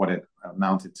ultimately what it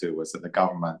amounted to was that the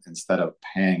government, instead of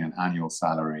paying an annual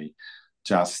salary,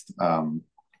 just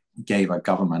gave a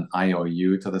government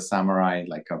IOU to the samurai,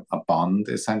 like a bond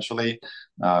essentially.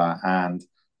 And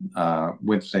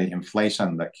with the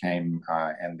inflation that came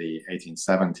in the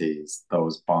 1870s,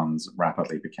 those bonds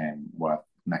rapidly became worth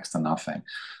next to nothing.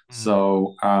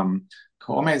 So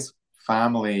Koume's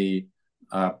family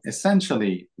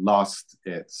essentially lost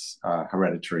its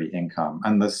hereditary income,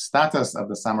 and the status of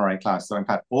the samurai class, so in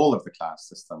fact all of the class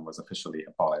system, was officially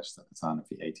abolished at the turn of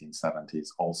the 1870s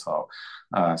also.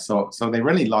 So they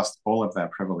really lost all of their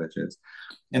privileges.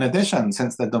 In addition,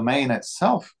 since the domain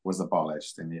itself was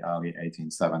abolished in the early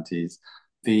 1870s,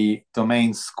 the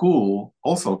domain school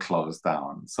also closed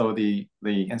down. So the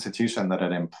institution that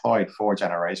had employed 4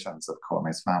 generations of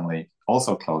Koume's family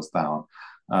also closed down.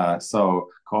 So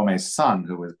Koume's son,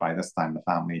 who was by this time the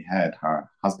family head, her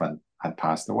husband had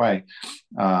passed away,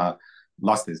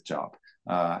 lost his job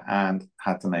and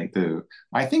had to make do.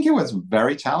 I think it was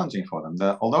very challenging for them.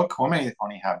 Although Koume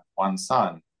only had one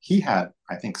son, he had,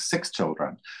 I think, 6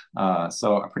 children.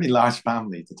 So a pretty large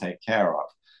family to take care of,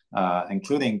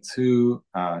 including 2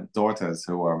 daughters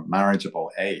who were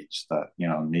marriageable age that,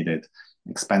 needed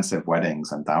expensive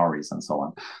weddings and dowries and so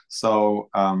on. So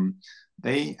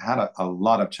they had a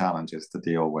lot of challenges to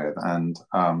deal with. And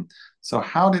so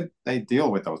how did they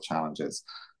deal with those challenges?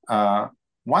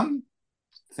 One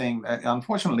thing,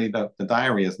 unfortunately, the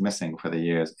diary is missing for the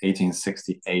years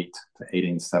 1868 to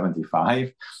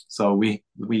 1875. So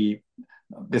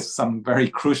there's some very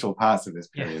crucial parts of this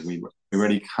period. We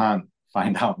really can't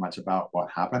find out much about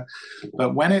what happened.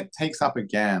 But when it takes up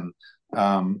again,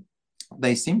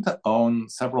 they seem to own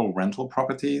several rental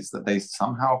properties that they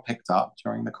somehow picked up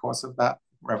during the course of that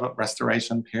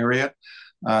restoration period.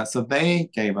 So they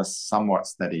gave a somewhat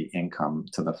steady income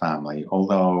to the family,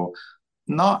 although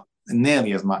not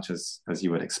nearly as much as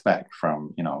you would expect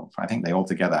from, I think they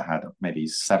altogether had maybe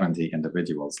 70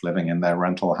 individuals living in their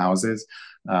rental houses.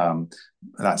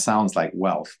 That sounds like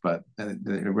wealth, but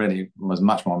it really was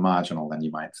much more marginal than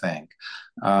you might think.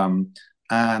 And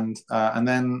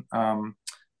then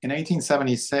in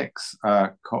 1876,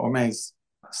 Koume's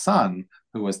son,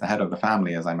 who was the head of the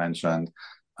family, as I mentioned,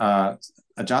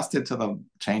 adjusted to the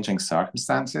changing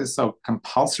circumstances. So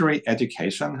compulsory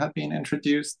education had been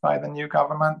introduced by the new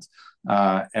government.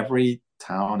 Every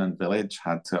town and village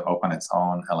had to open its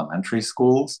own elementary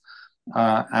schools.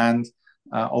 And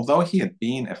although he had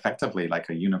been effectively like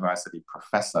a university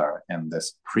professor in this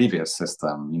previous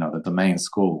system, the domain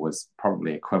school was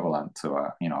probably equivalent to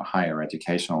a higher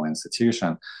educational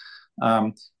institution.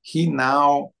 He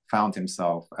now found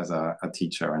himself as a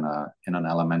teacher in an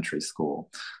elementary school.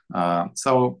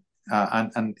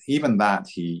 And even that,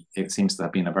 it seems to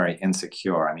have been a very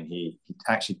insecure. I mean, he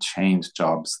actually changed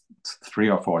jobs 3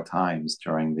 or 4 times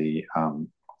during the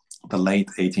late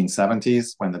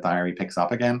 1870s when the diary picks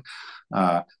up again,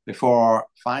 before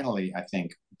finally, I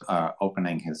think,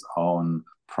 opening his own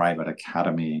private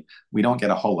academy. We don't get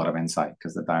a whole lot of insight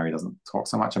because the diary doesn't talk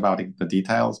so much about the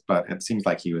details, but it seems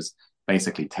like he was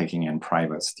basically taking in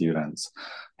private students.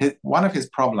 One of his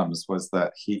problems was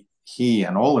that he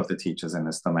and all of the teachers in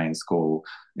this domain school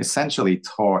essentially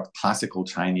taught classical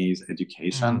Chinese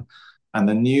education. And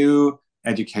the new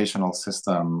educational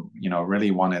system,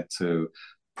 really wanted to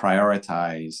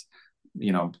prioritize,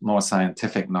 more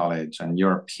scientific knowledge and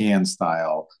European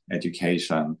style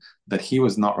education that he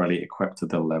was not really equipped to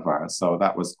deliver. So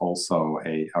that was also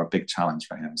a big challenge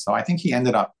for him. So I think he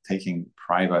ended up taking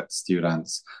private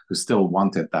students who still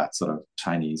wanted that sort of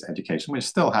Chinese education, which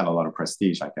still had a lot of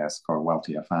prestige, I guess, for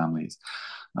wealthier families.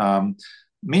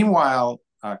 Meanwhile,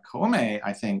 Koume,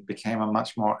 I think, became a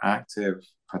much more active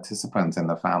participant in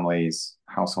the family's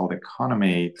household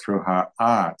economy through her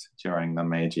art during the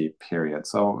Meiji period.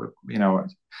 So,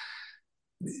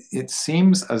 it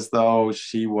seems as though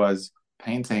she was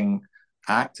painting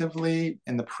actively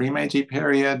in the pre-Meiji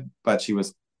period, but she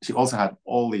also had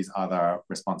all these other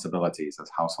responsibilities as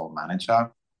household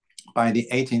manager. By the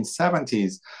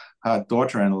 1870s, her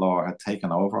daughter-in-law had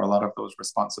taken over a lot of those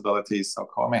responsibilities, so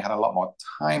Koume had a lot more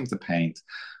time to paint.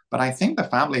 But I think the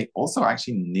family also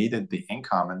actually needed the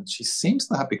income, and she seems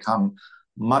to have become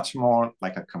much more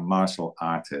like a commercial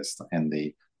artist in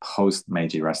the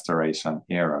post-Meiji Restoration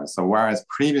era. So whereas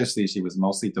previously she was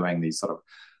mostly doing these sort of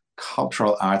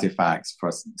cultural artifacts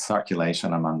for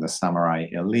circulation among the samurai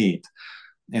elite,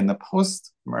 in the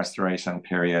post-Restoration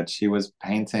period, she was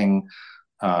painting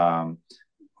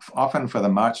often for the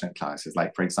merchant classes.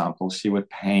 Like, for example, she would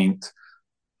paint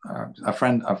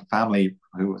a family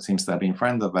who seems to have been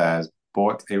friends of theirs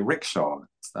bought a rickshaw,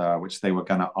 which they were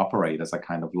going to operate as a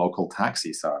kind of local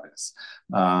taxi service.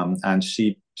 And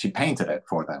she painted it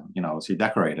for them, she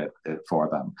decorated it for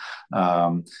them.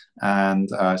 And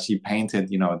she painted,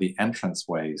 the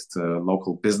entranceways to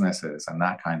local businesses and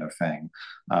that kind of thing.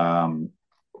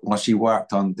 Well, she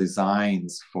worked on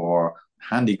designs for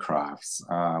handicrafts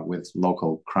with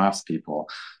local craftspeople.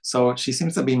 So she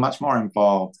seems to be much more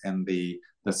involved in the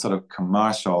sort of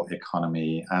commercial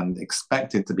economy and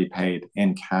expected to be paid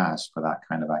in cash for that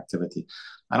kind of activity.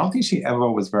 I don't think she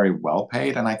ever was very well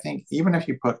paid. And I think even if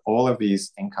you put all of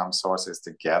these income sources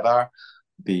together,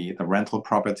 the rental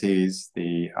properties,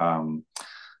 the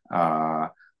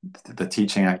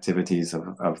teaching activities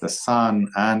of the son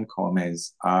and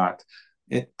Koume's art,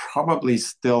 it probably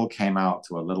still came out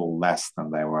to a little less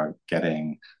than they were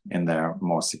getting in their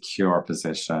more secure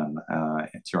position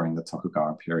during the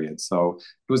Tokugawa period. So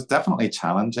it was definitely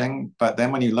challenging. But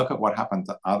then when you look at what happened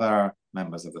to other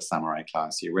members of the samurai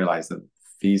class, you realize that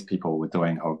these people were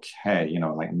doing okay.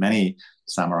 Like many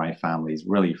samurai families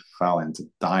really fell into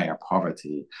dire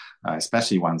poverty,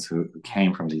 especially ones who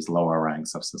came from these lower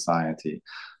ranks of society.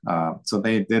 So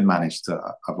they did manage to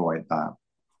avoid that.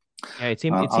 Yeah, it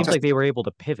seems like they were able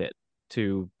to pivot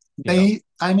to,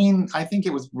 I mean, I think it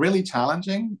was really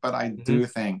challenging, but I do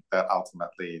think that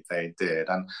ultimately they did.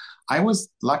 And I was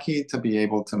lucky to be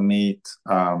able to meet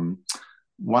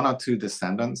one or two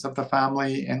descendants of the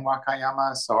family in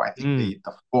Wakayama. So I think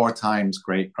the 4 times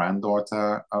great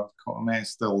granddaughter of Koume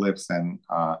still lives in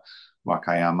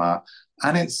Wakayama.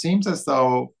 And it seems as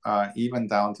though even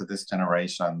down to this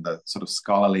generation, the sort of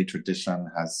scholarly tradition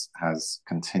has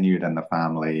continued in the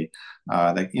family.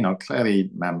 Clearly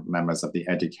members of the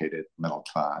educated middle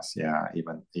class. Yeah,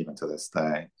 even to this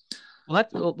day. Well,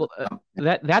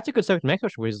 that's a good subject. Next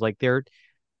question was like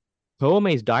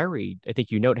Koume's diary. I think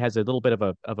has a little bit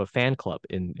of a fan club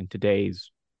in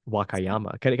today's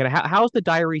Wakayama. How's the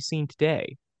diary seen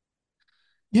today?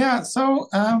 Yeah, so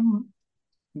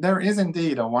there is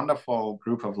indeed a wonderful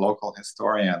group of local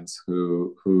historians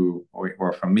who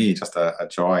were for me just a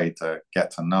joy to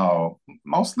get to know.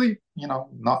 Mostly,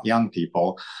 not young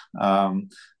people,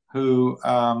 who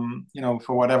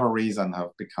for whatever reason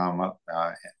have become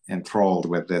enthralled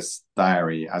with this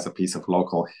diary as a piece of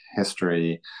local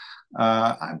history.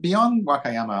 Beyond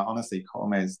Wakayama, honestly,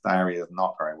 Koume's diary is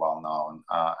not very well known,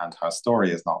 and her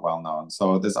story is not well known.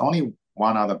 So there's only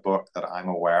one other book that I'm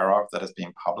aware of that has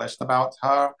been published about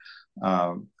her,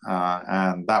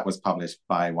 and that was published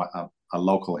by a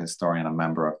local historian, a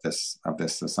member of this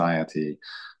society.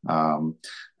 For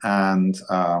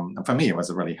me, it was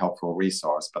a really helpful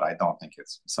resource, but I don't think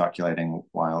it's circulating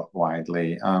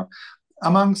widely.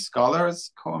 Among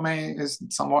scholars, Koume is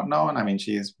somewhat known. I mean,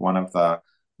 she's one of the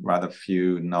rather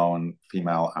few known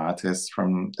female artists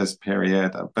from this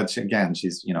period, but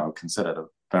she's considered a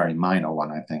very minor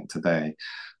one, I think, today.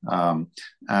 I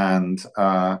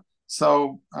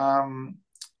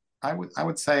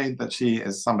would say that she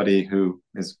is somebody who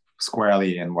is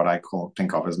squarely in what I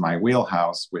think of as my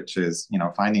wheelhouse, which is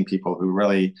finding people who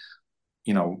really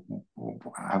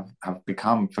have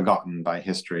become forgotten by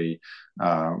history,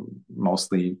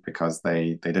 mostly because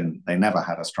they never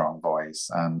had a strong voice,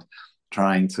 and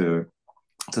trying to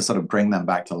sort of bring them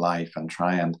back to life and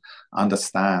try and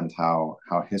understand how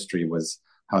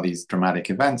these dramatic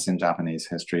events in Japanese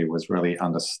history was really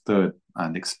understood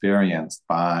and experienced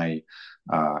by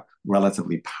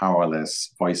relatively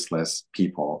powerless, voiceless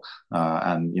people.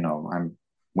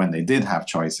 When they did have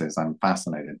choices, I'm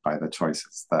fascinated by the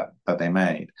choices that they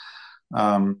made.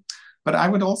 But I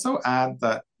would also add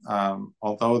that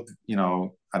although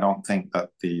I don't think that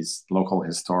these local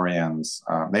historians,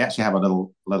 they actually have a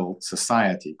little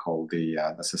society called the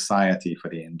Society for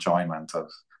the Enjoyment of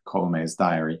Koume's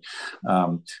Diary,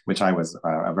 which I was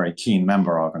a very keen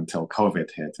member of until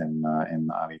COVID hit in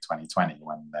early 2020,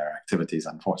 when their activities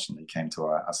unfortunately came to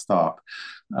a stop.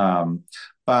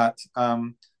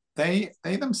 They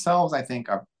themselves, I think,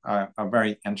 are a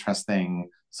very interesting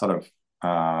sort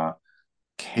of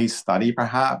case study,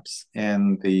 perhaps,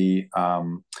 in the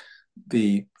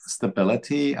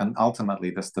stability and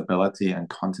ultimately the stability and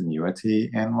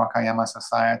continuity in Wakayama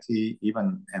society,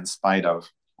 even in spite of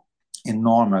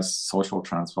enormous social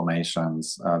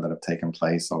transformations that have taken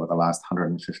place over the last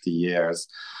 150 years.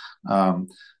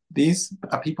 These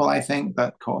are people, I think,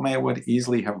 that Koume would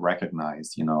easily have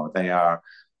recognized. They are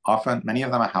often, many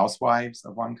of them are housewives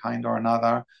of one kind or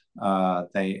another.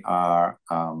 They are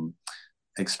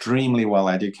extremely well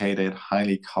educated,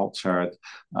 highly cultured,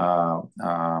 and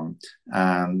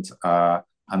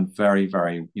very,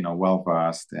 very, well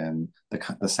versed in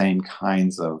the same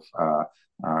kinds of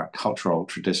cultural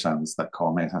traditions that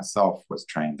Koume herself was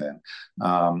trained in.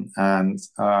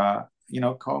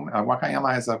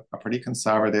 Wakayama is a pretty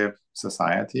conservative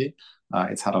society.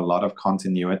 It's had a lot of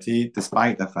continuity,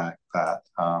 despite the fact that,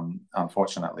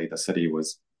 unfortunately, the city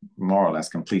was more or less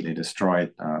completely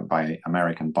destroyed by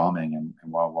American bombing in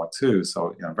World War II.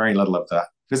 So, very little of the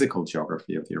physical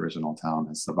geography of the original town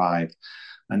has survived.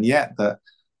 And yet,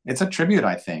 it's a tribute,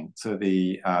 I think, to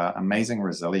the amazing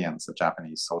resilience of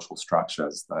Japanese social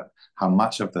structures, that how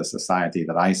much of the society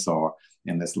that I saw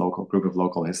in this local group of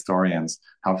local historians,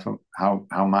 how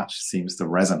much seems to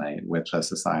resonate with the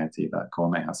society that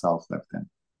Koume herself lived in.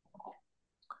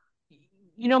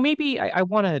 Maybe I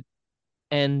want to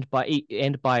end by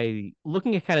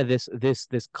looking at kind of this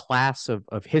class of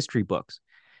history books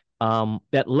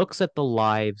that looks at the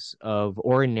lives of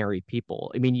ordinary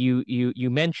people. I mean, you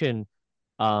mentioned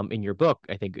in your book,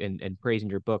 I think, and praising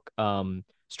your book,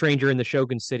 Stranger in the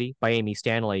Shogun City by Amy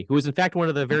Stanley, who was in fact one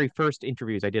of the very first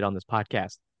interviews I did on this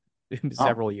podcast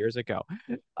several years ago.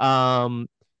 But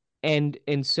in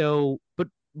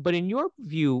your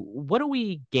view, what do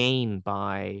we gain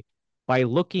by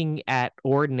looking at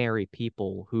ordinary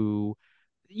people who,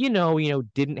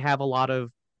 didn't have a lot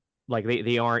of, like,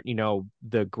 they aren't,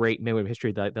 the great men of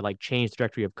history that like changed the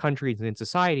trajectory of countries and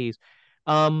societies.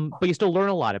 But you still learn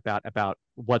a lot about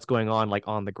what's going on, like,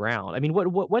 on the ground. I mean,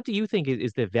 what do you think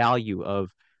is the value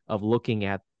of looking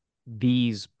at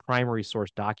these primary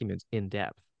source documents in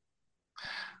depth?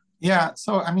 Yeah,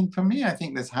 so I mean, for me, I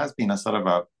think this has been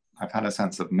I've had a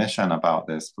sense of mission about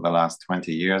this for the last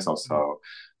 20 years or so.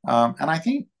 And I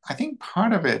think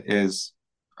part of it is,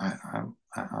 I'm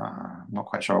not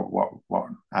quite sure what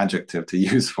adjective to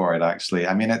use for it, actually.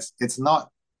 I mean, it's not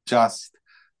just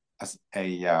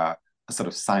a sort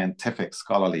of scientific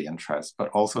scholarly interest, but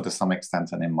also to some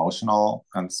extent an emotional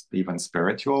and even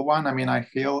spiritual one. I mean, I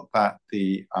feel that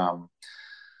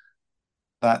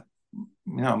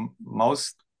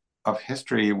most of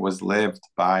history was lived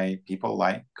by people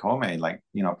like Koume, like,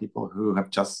 people who have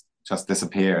just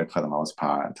disappeared for the most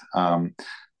part. And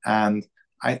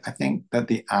I think that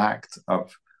the act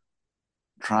of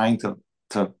trying to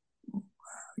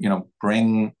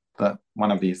bring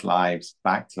one of these lives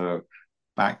back to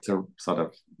sort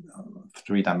of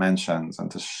three dimensions, and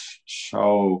to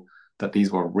show that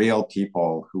these were real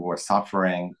people who were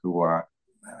suffering, who were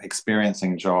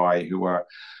experiencing joy, who were,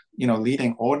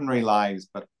 leading ordinary lives,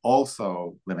 but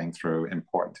also living through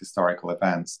important historical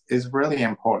events, is really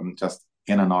important just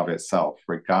in and of itself,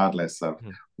 regardless of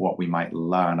what we might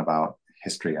learn about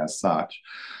history as such.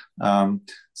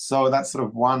 So that's sort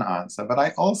of one answer. But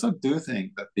I also do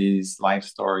think that these life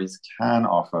stories can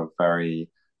offer very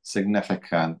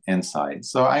significant insight.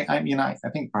 So I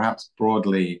think perhaps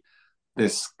broadly,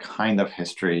 this kind of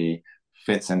history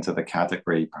fits into the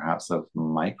category perhaps of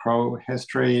micro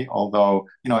history, although,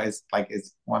 it's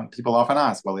when people often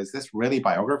ask, well, is this really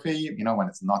biography, when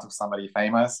it's not of somebody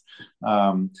famous?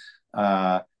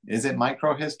 Is it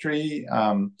micro history?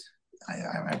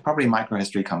 Probably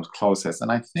microhistory comes closest.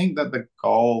 And I think that the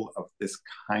goal of this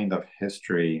kind of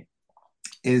history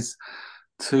is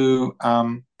to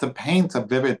paint a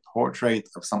vivid portrait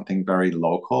of something very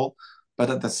local, but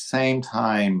at the same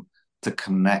time to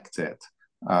connect it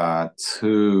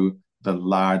to the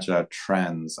larger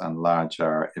trends and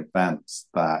larger events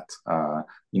that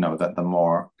that the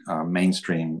more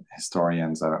mainstream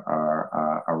historians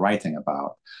are writing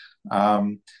about.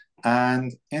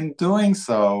 And in doing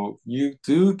so, you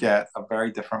do get a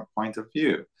very different point of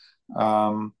view.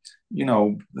 With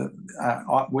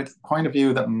a point of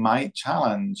view that might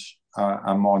challenge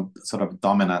a more sort of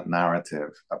dominant narrative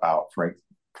about, for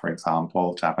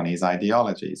example, Japanese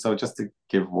ideology. So just to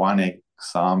give one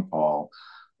example,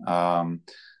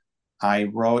 I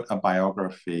wrote a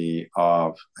biography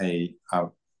of a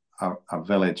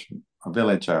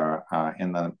villager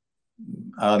in the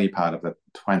early part of the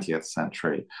 20th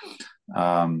century.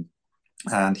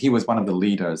 And he was one of the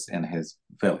leaders in his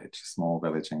village, a small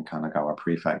village in Kanagawa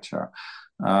Prefecture.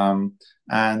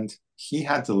 And he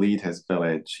had to lead his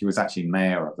village. He was actually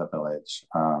mayor of the village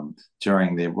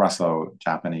during the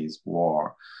Russo-Japanese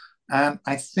War. And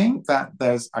I think that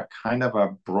there's a kind of a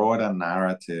broader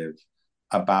narrative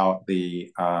about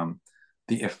the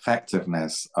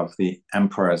effectiveness of the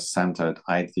emperor-centered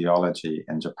ideology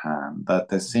in Japan. That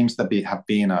there seems to have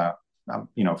been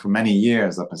for many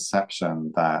years, a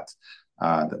perception that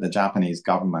the Japanese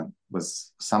government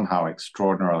was somehow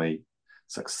extraordinarily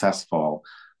successful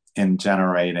in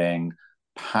generating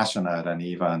passionate and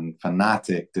even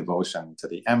fanatic devotion to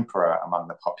the emperor among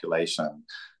the population,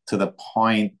 to the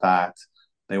point that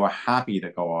they were happy to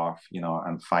go off,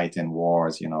 and fight in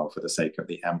wars, for the sake of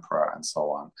the emperor and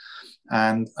so on.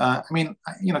 And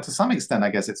to some extent, I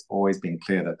guess it's always been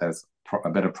clear that there's a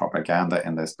bit of propaganda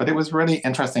in this, but it was really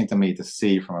interesting to me to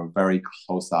see from a very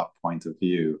close-up point of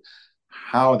view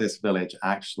how this village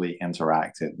actually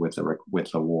interacted with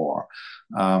the war.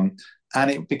 And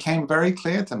it became very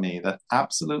clear to me that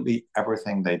absolutely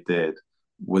everything they did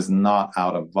was not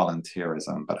out of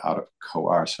volunteerism, but out of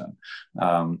coercion.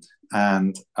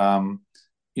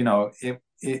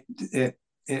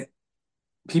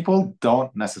 People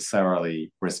don't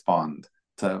necessarily respond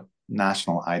to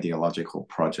national ideological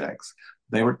projects.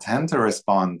 They would tend to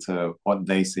respond to what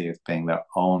they see as being their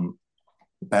own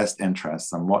best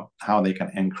interests and how they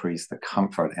can increase the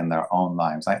comfort in their own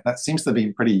lives. That seems to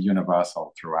be pretty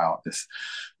universal throughout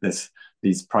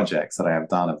these projects that I have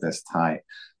done of this type.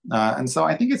 And so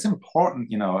I think it's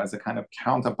important, as a kind of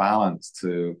counterbalance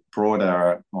to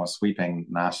broader, more sweeping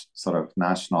sort of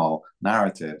national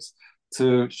narratives,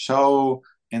 to show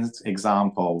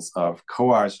examples of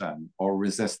coercion or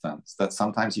resistance that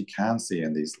sometimes you can see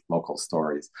in these local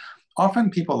stories. Often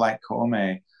people like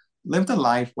Koume lived a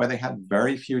life where they had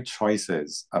very few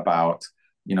choices about,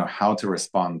 how to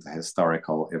respond to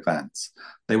historical events.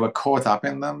 They were caught up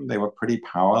in them. They were pretty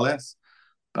powerless.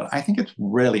 But I think it's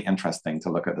really interesting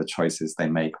to look at the choices they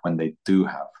make when they do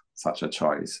have such a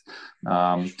choice.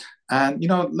 Looking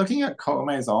at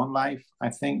Koume's own life, I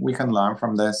think we can learn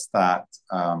from this that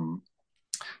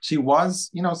she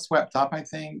was, swept up, I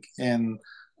think, in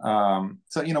one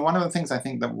of the things I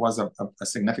think that was a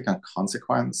significant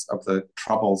consequence of the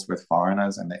troubles with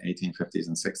foreigners in the 1850s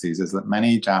and 60s is that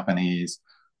many Japanese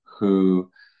who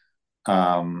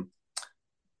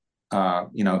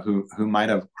might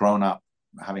have grown up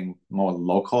having more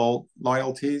local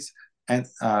loyalties and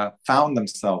found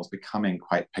themselves becoming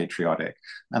quite patriotic.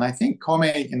 And I think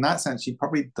Koume, in that sense, she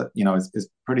probably, is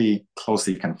pretty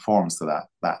closely conforms to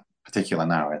that particular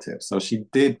narrative. So she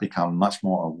did become much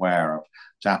more aware of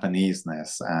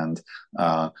Japaneseness and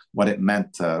what it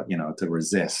meant to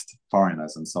resist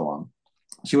foreigners and so on.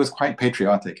 She was quite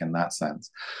patriotic in that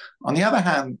sense. On the other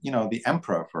hand, the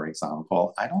emperor, for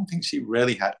example, I don't think she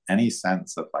really had any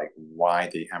sense of why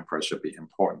the emperor should be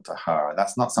important to her.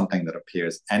 That's not something that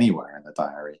appears anywhere in the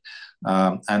diary.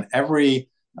 And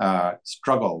every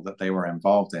struggle that they were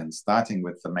involved in, starting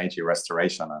with the Meiji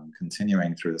Restoration and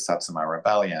continuing through the Satsuma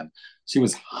Rebellion, she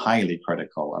was highly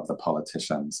critical of the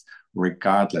politicians,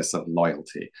 regardless of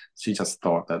loyalty. She just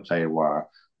thought that they were,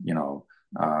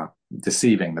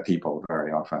 deceiving the people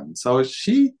very often. So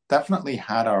she definitely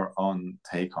had her own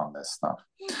take on this stuff.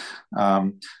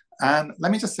 And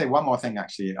let me just say one more thing,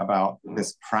 actually, about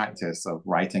this practice of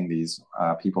writing these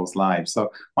people's lives.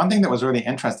 So one thing that was really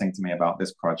interesting to me about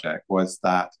this project was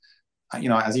that,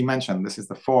 as you mentioned, this is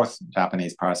the fourth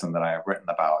Japanese person that I have written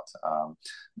about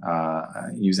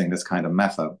using this kind of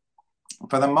method.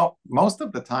 For the most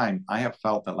of the time, I have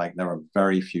felt that like there are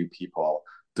very few people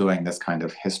doing this kind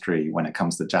of history when it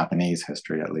comes to Japanese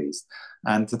history, at least.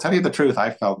 And to tell you the truth, I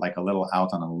felt like a little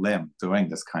out on a limb doing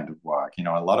this kind of work.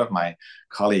 A lot of my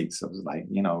colleagues was like,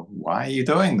 why are you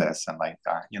doing this? And like,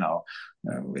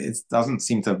 it doesn't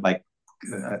seem to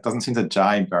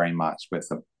jive very much with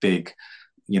the big,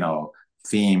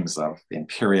 themes of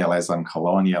imperialism,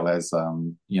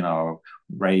 colonialism,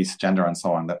 race, gender, and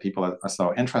so on that people are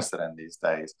so interested in these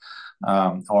days.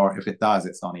 Or if it does,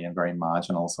 it's only in very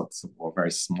marginal sorts of, or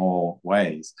very small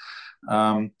ways.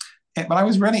 But I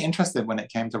was really interested when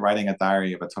it came to writing a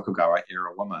diary of a Tokugawa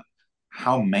era woman,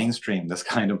 how mainstream this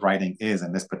kind of writing is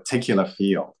in this particular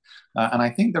field. And I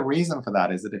think the reason for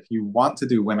that is that if you want to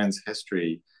do women's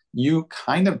history, you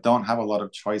kind of don't have a lot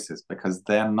of choices because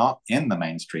they're not in the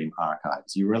mainstream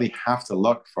archives. You really have to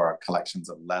look for collections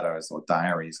of letters or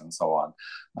diaries and so on.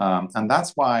 And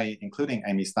that's why, including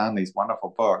Amy Stanley's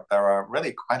wonderful book, there are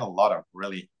really quite a lot of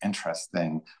really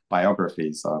interesting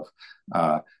biographies of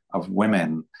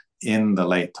women in the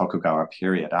late Tokugawa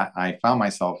period. I found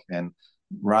myself in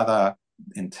rather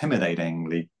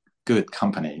intimidatingly good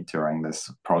company during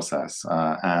this process.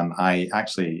 And I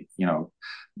actually,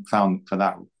 found for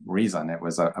that reason, it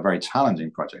was a very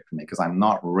challenging project for me because I'm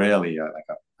not really a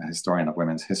historian of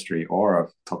women's history or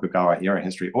of Tokugawa era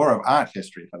history or of art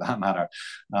history for that matter.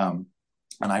 And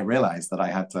I realized that I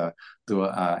had to do,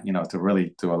 to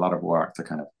really do a lot of work to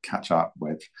kind of catch up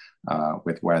with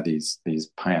where these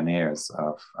pioneers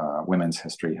of women's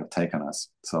history have taken us.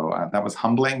 So that was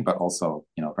humbling, but also,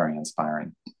 very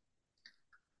inspiring.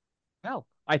 Well,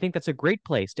 I think that's a great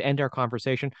place to end our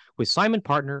conversation with Simon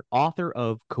Partner, author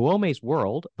of Koume's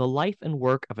World, The Life and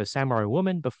Work of a Samurai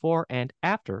Woman Before and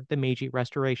After the Meiji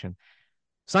Restoration.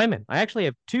 Simon, I actually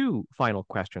have two final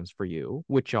questions for you,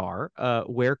 which are,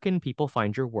 where can people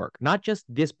find your work? Not just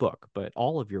this book, but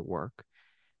all of your work.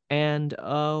 And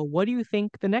what do you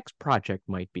think the next project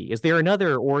might be? Is there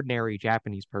another ordinary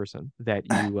Japanese person that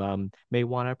you may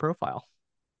want to profile?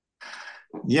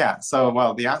 Yeah, so,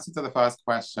 well, the answer to the first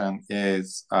question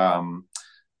is all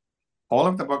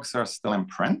of the books are still in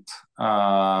print.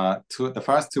 The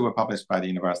first two were published by the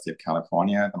University of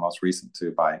California, the most recent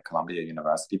two by Columbia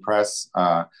University Press.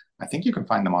 I think you can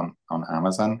find them on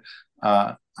Amazon.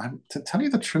 To tell you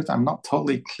the truth, I'm not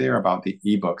totally clear about the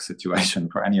ebook situation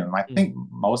for any of them. I think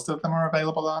most of them are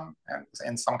available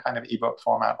in some kind of ebook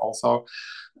format also.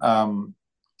 But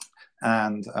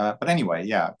anyway,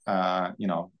 yeah,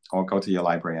 or go to your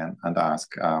library and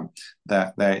ask.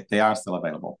 That they are still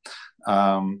available.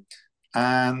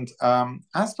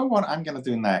 As for what I'm going to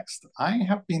do next, I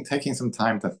have been taking some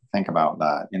time to think about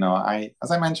that.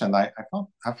 As I mentioned, I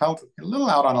felt a little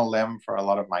out on a limb for a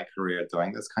lot of my career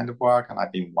doing this kind of work, and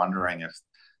I've been wondering if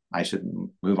I should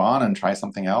move on and try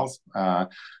something else.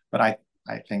 But I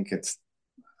think it's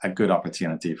a good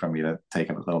opportunity for me to take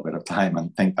a little bit of time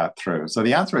and think that through. So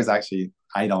the answer is actually,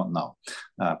 I don't know.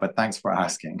 But thanks for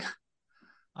asking.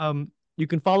 You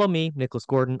can follow me, Nicholas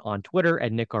Gordon, on Twitter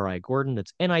at NickRIGordon.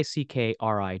 That's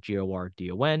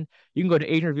NickRigordon. You can go to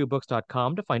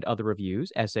AsianReviewBooks.com to find other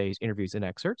reviews, essays, interviews, and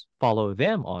excerpts. Follow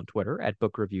them on Twitter at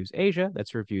Book Reviews Asia.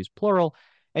 That's reviews plural.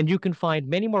 And you can find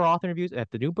many more author reviews at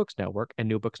the New Books Network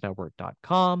and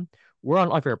newbooksnetwork.com. We're on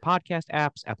all of your podcast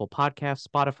apps, Apple Podcasts,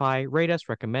 Spotify. Rate us,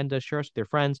 recommend us, share us with your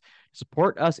friends.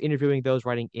 Support us interviewing those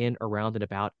writing in, around, and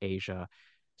about Asia.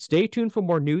 Stay tuned for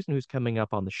more news and who's coming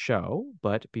up on the show.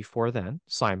 But before then,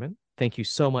 Simon, thank you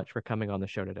so much for coming on the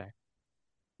show today.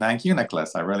 Thank you,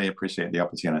 Nicholas. I really appreciate the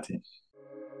opportunity.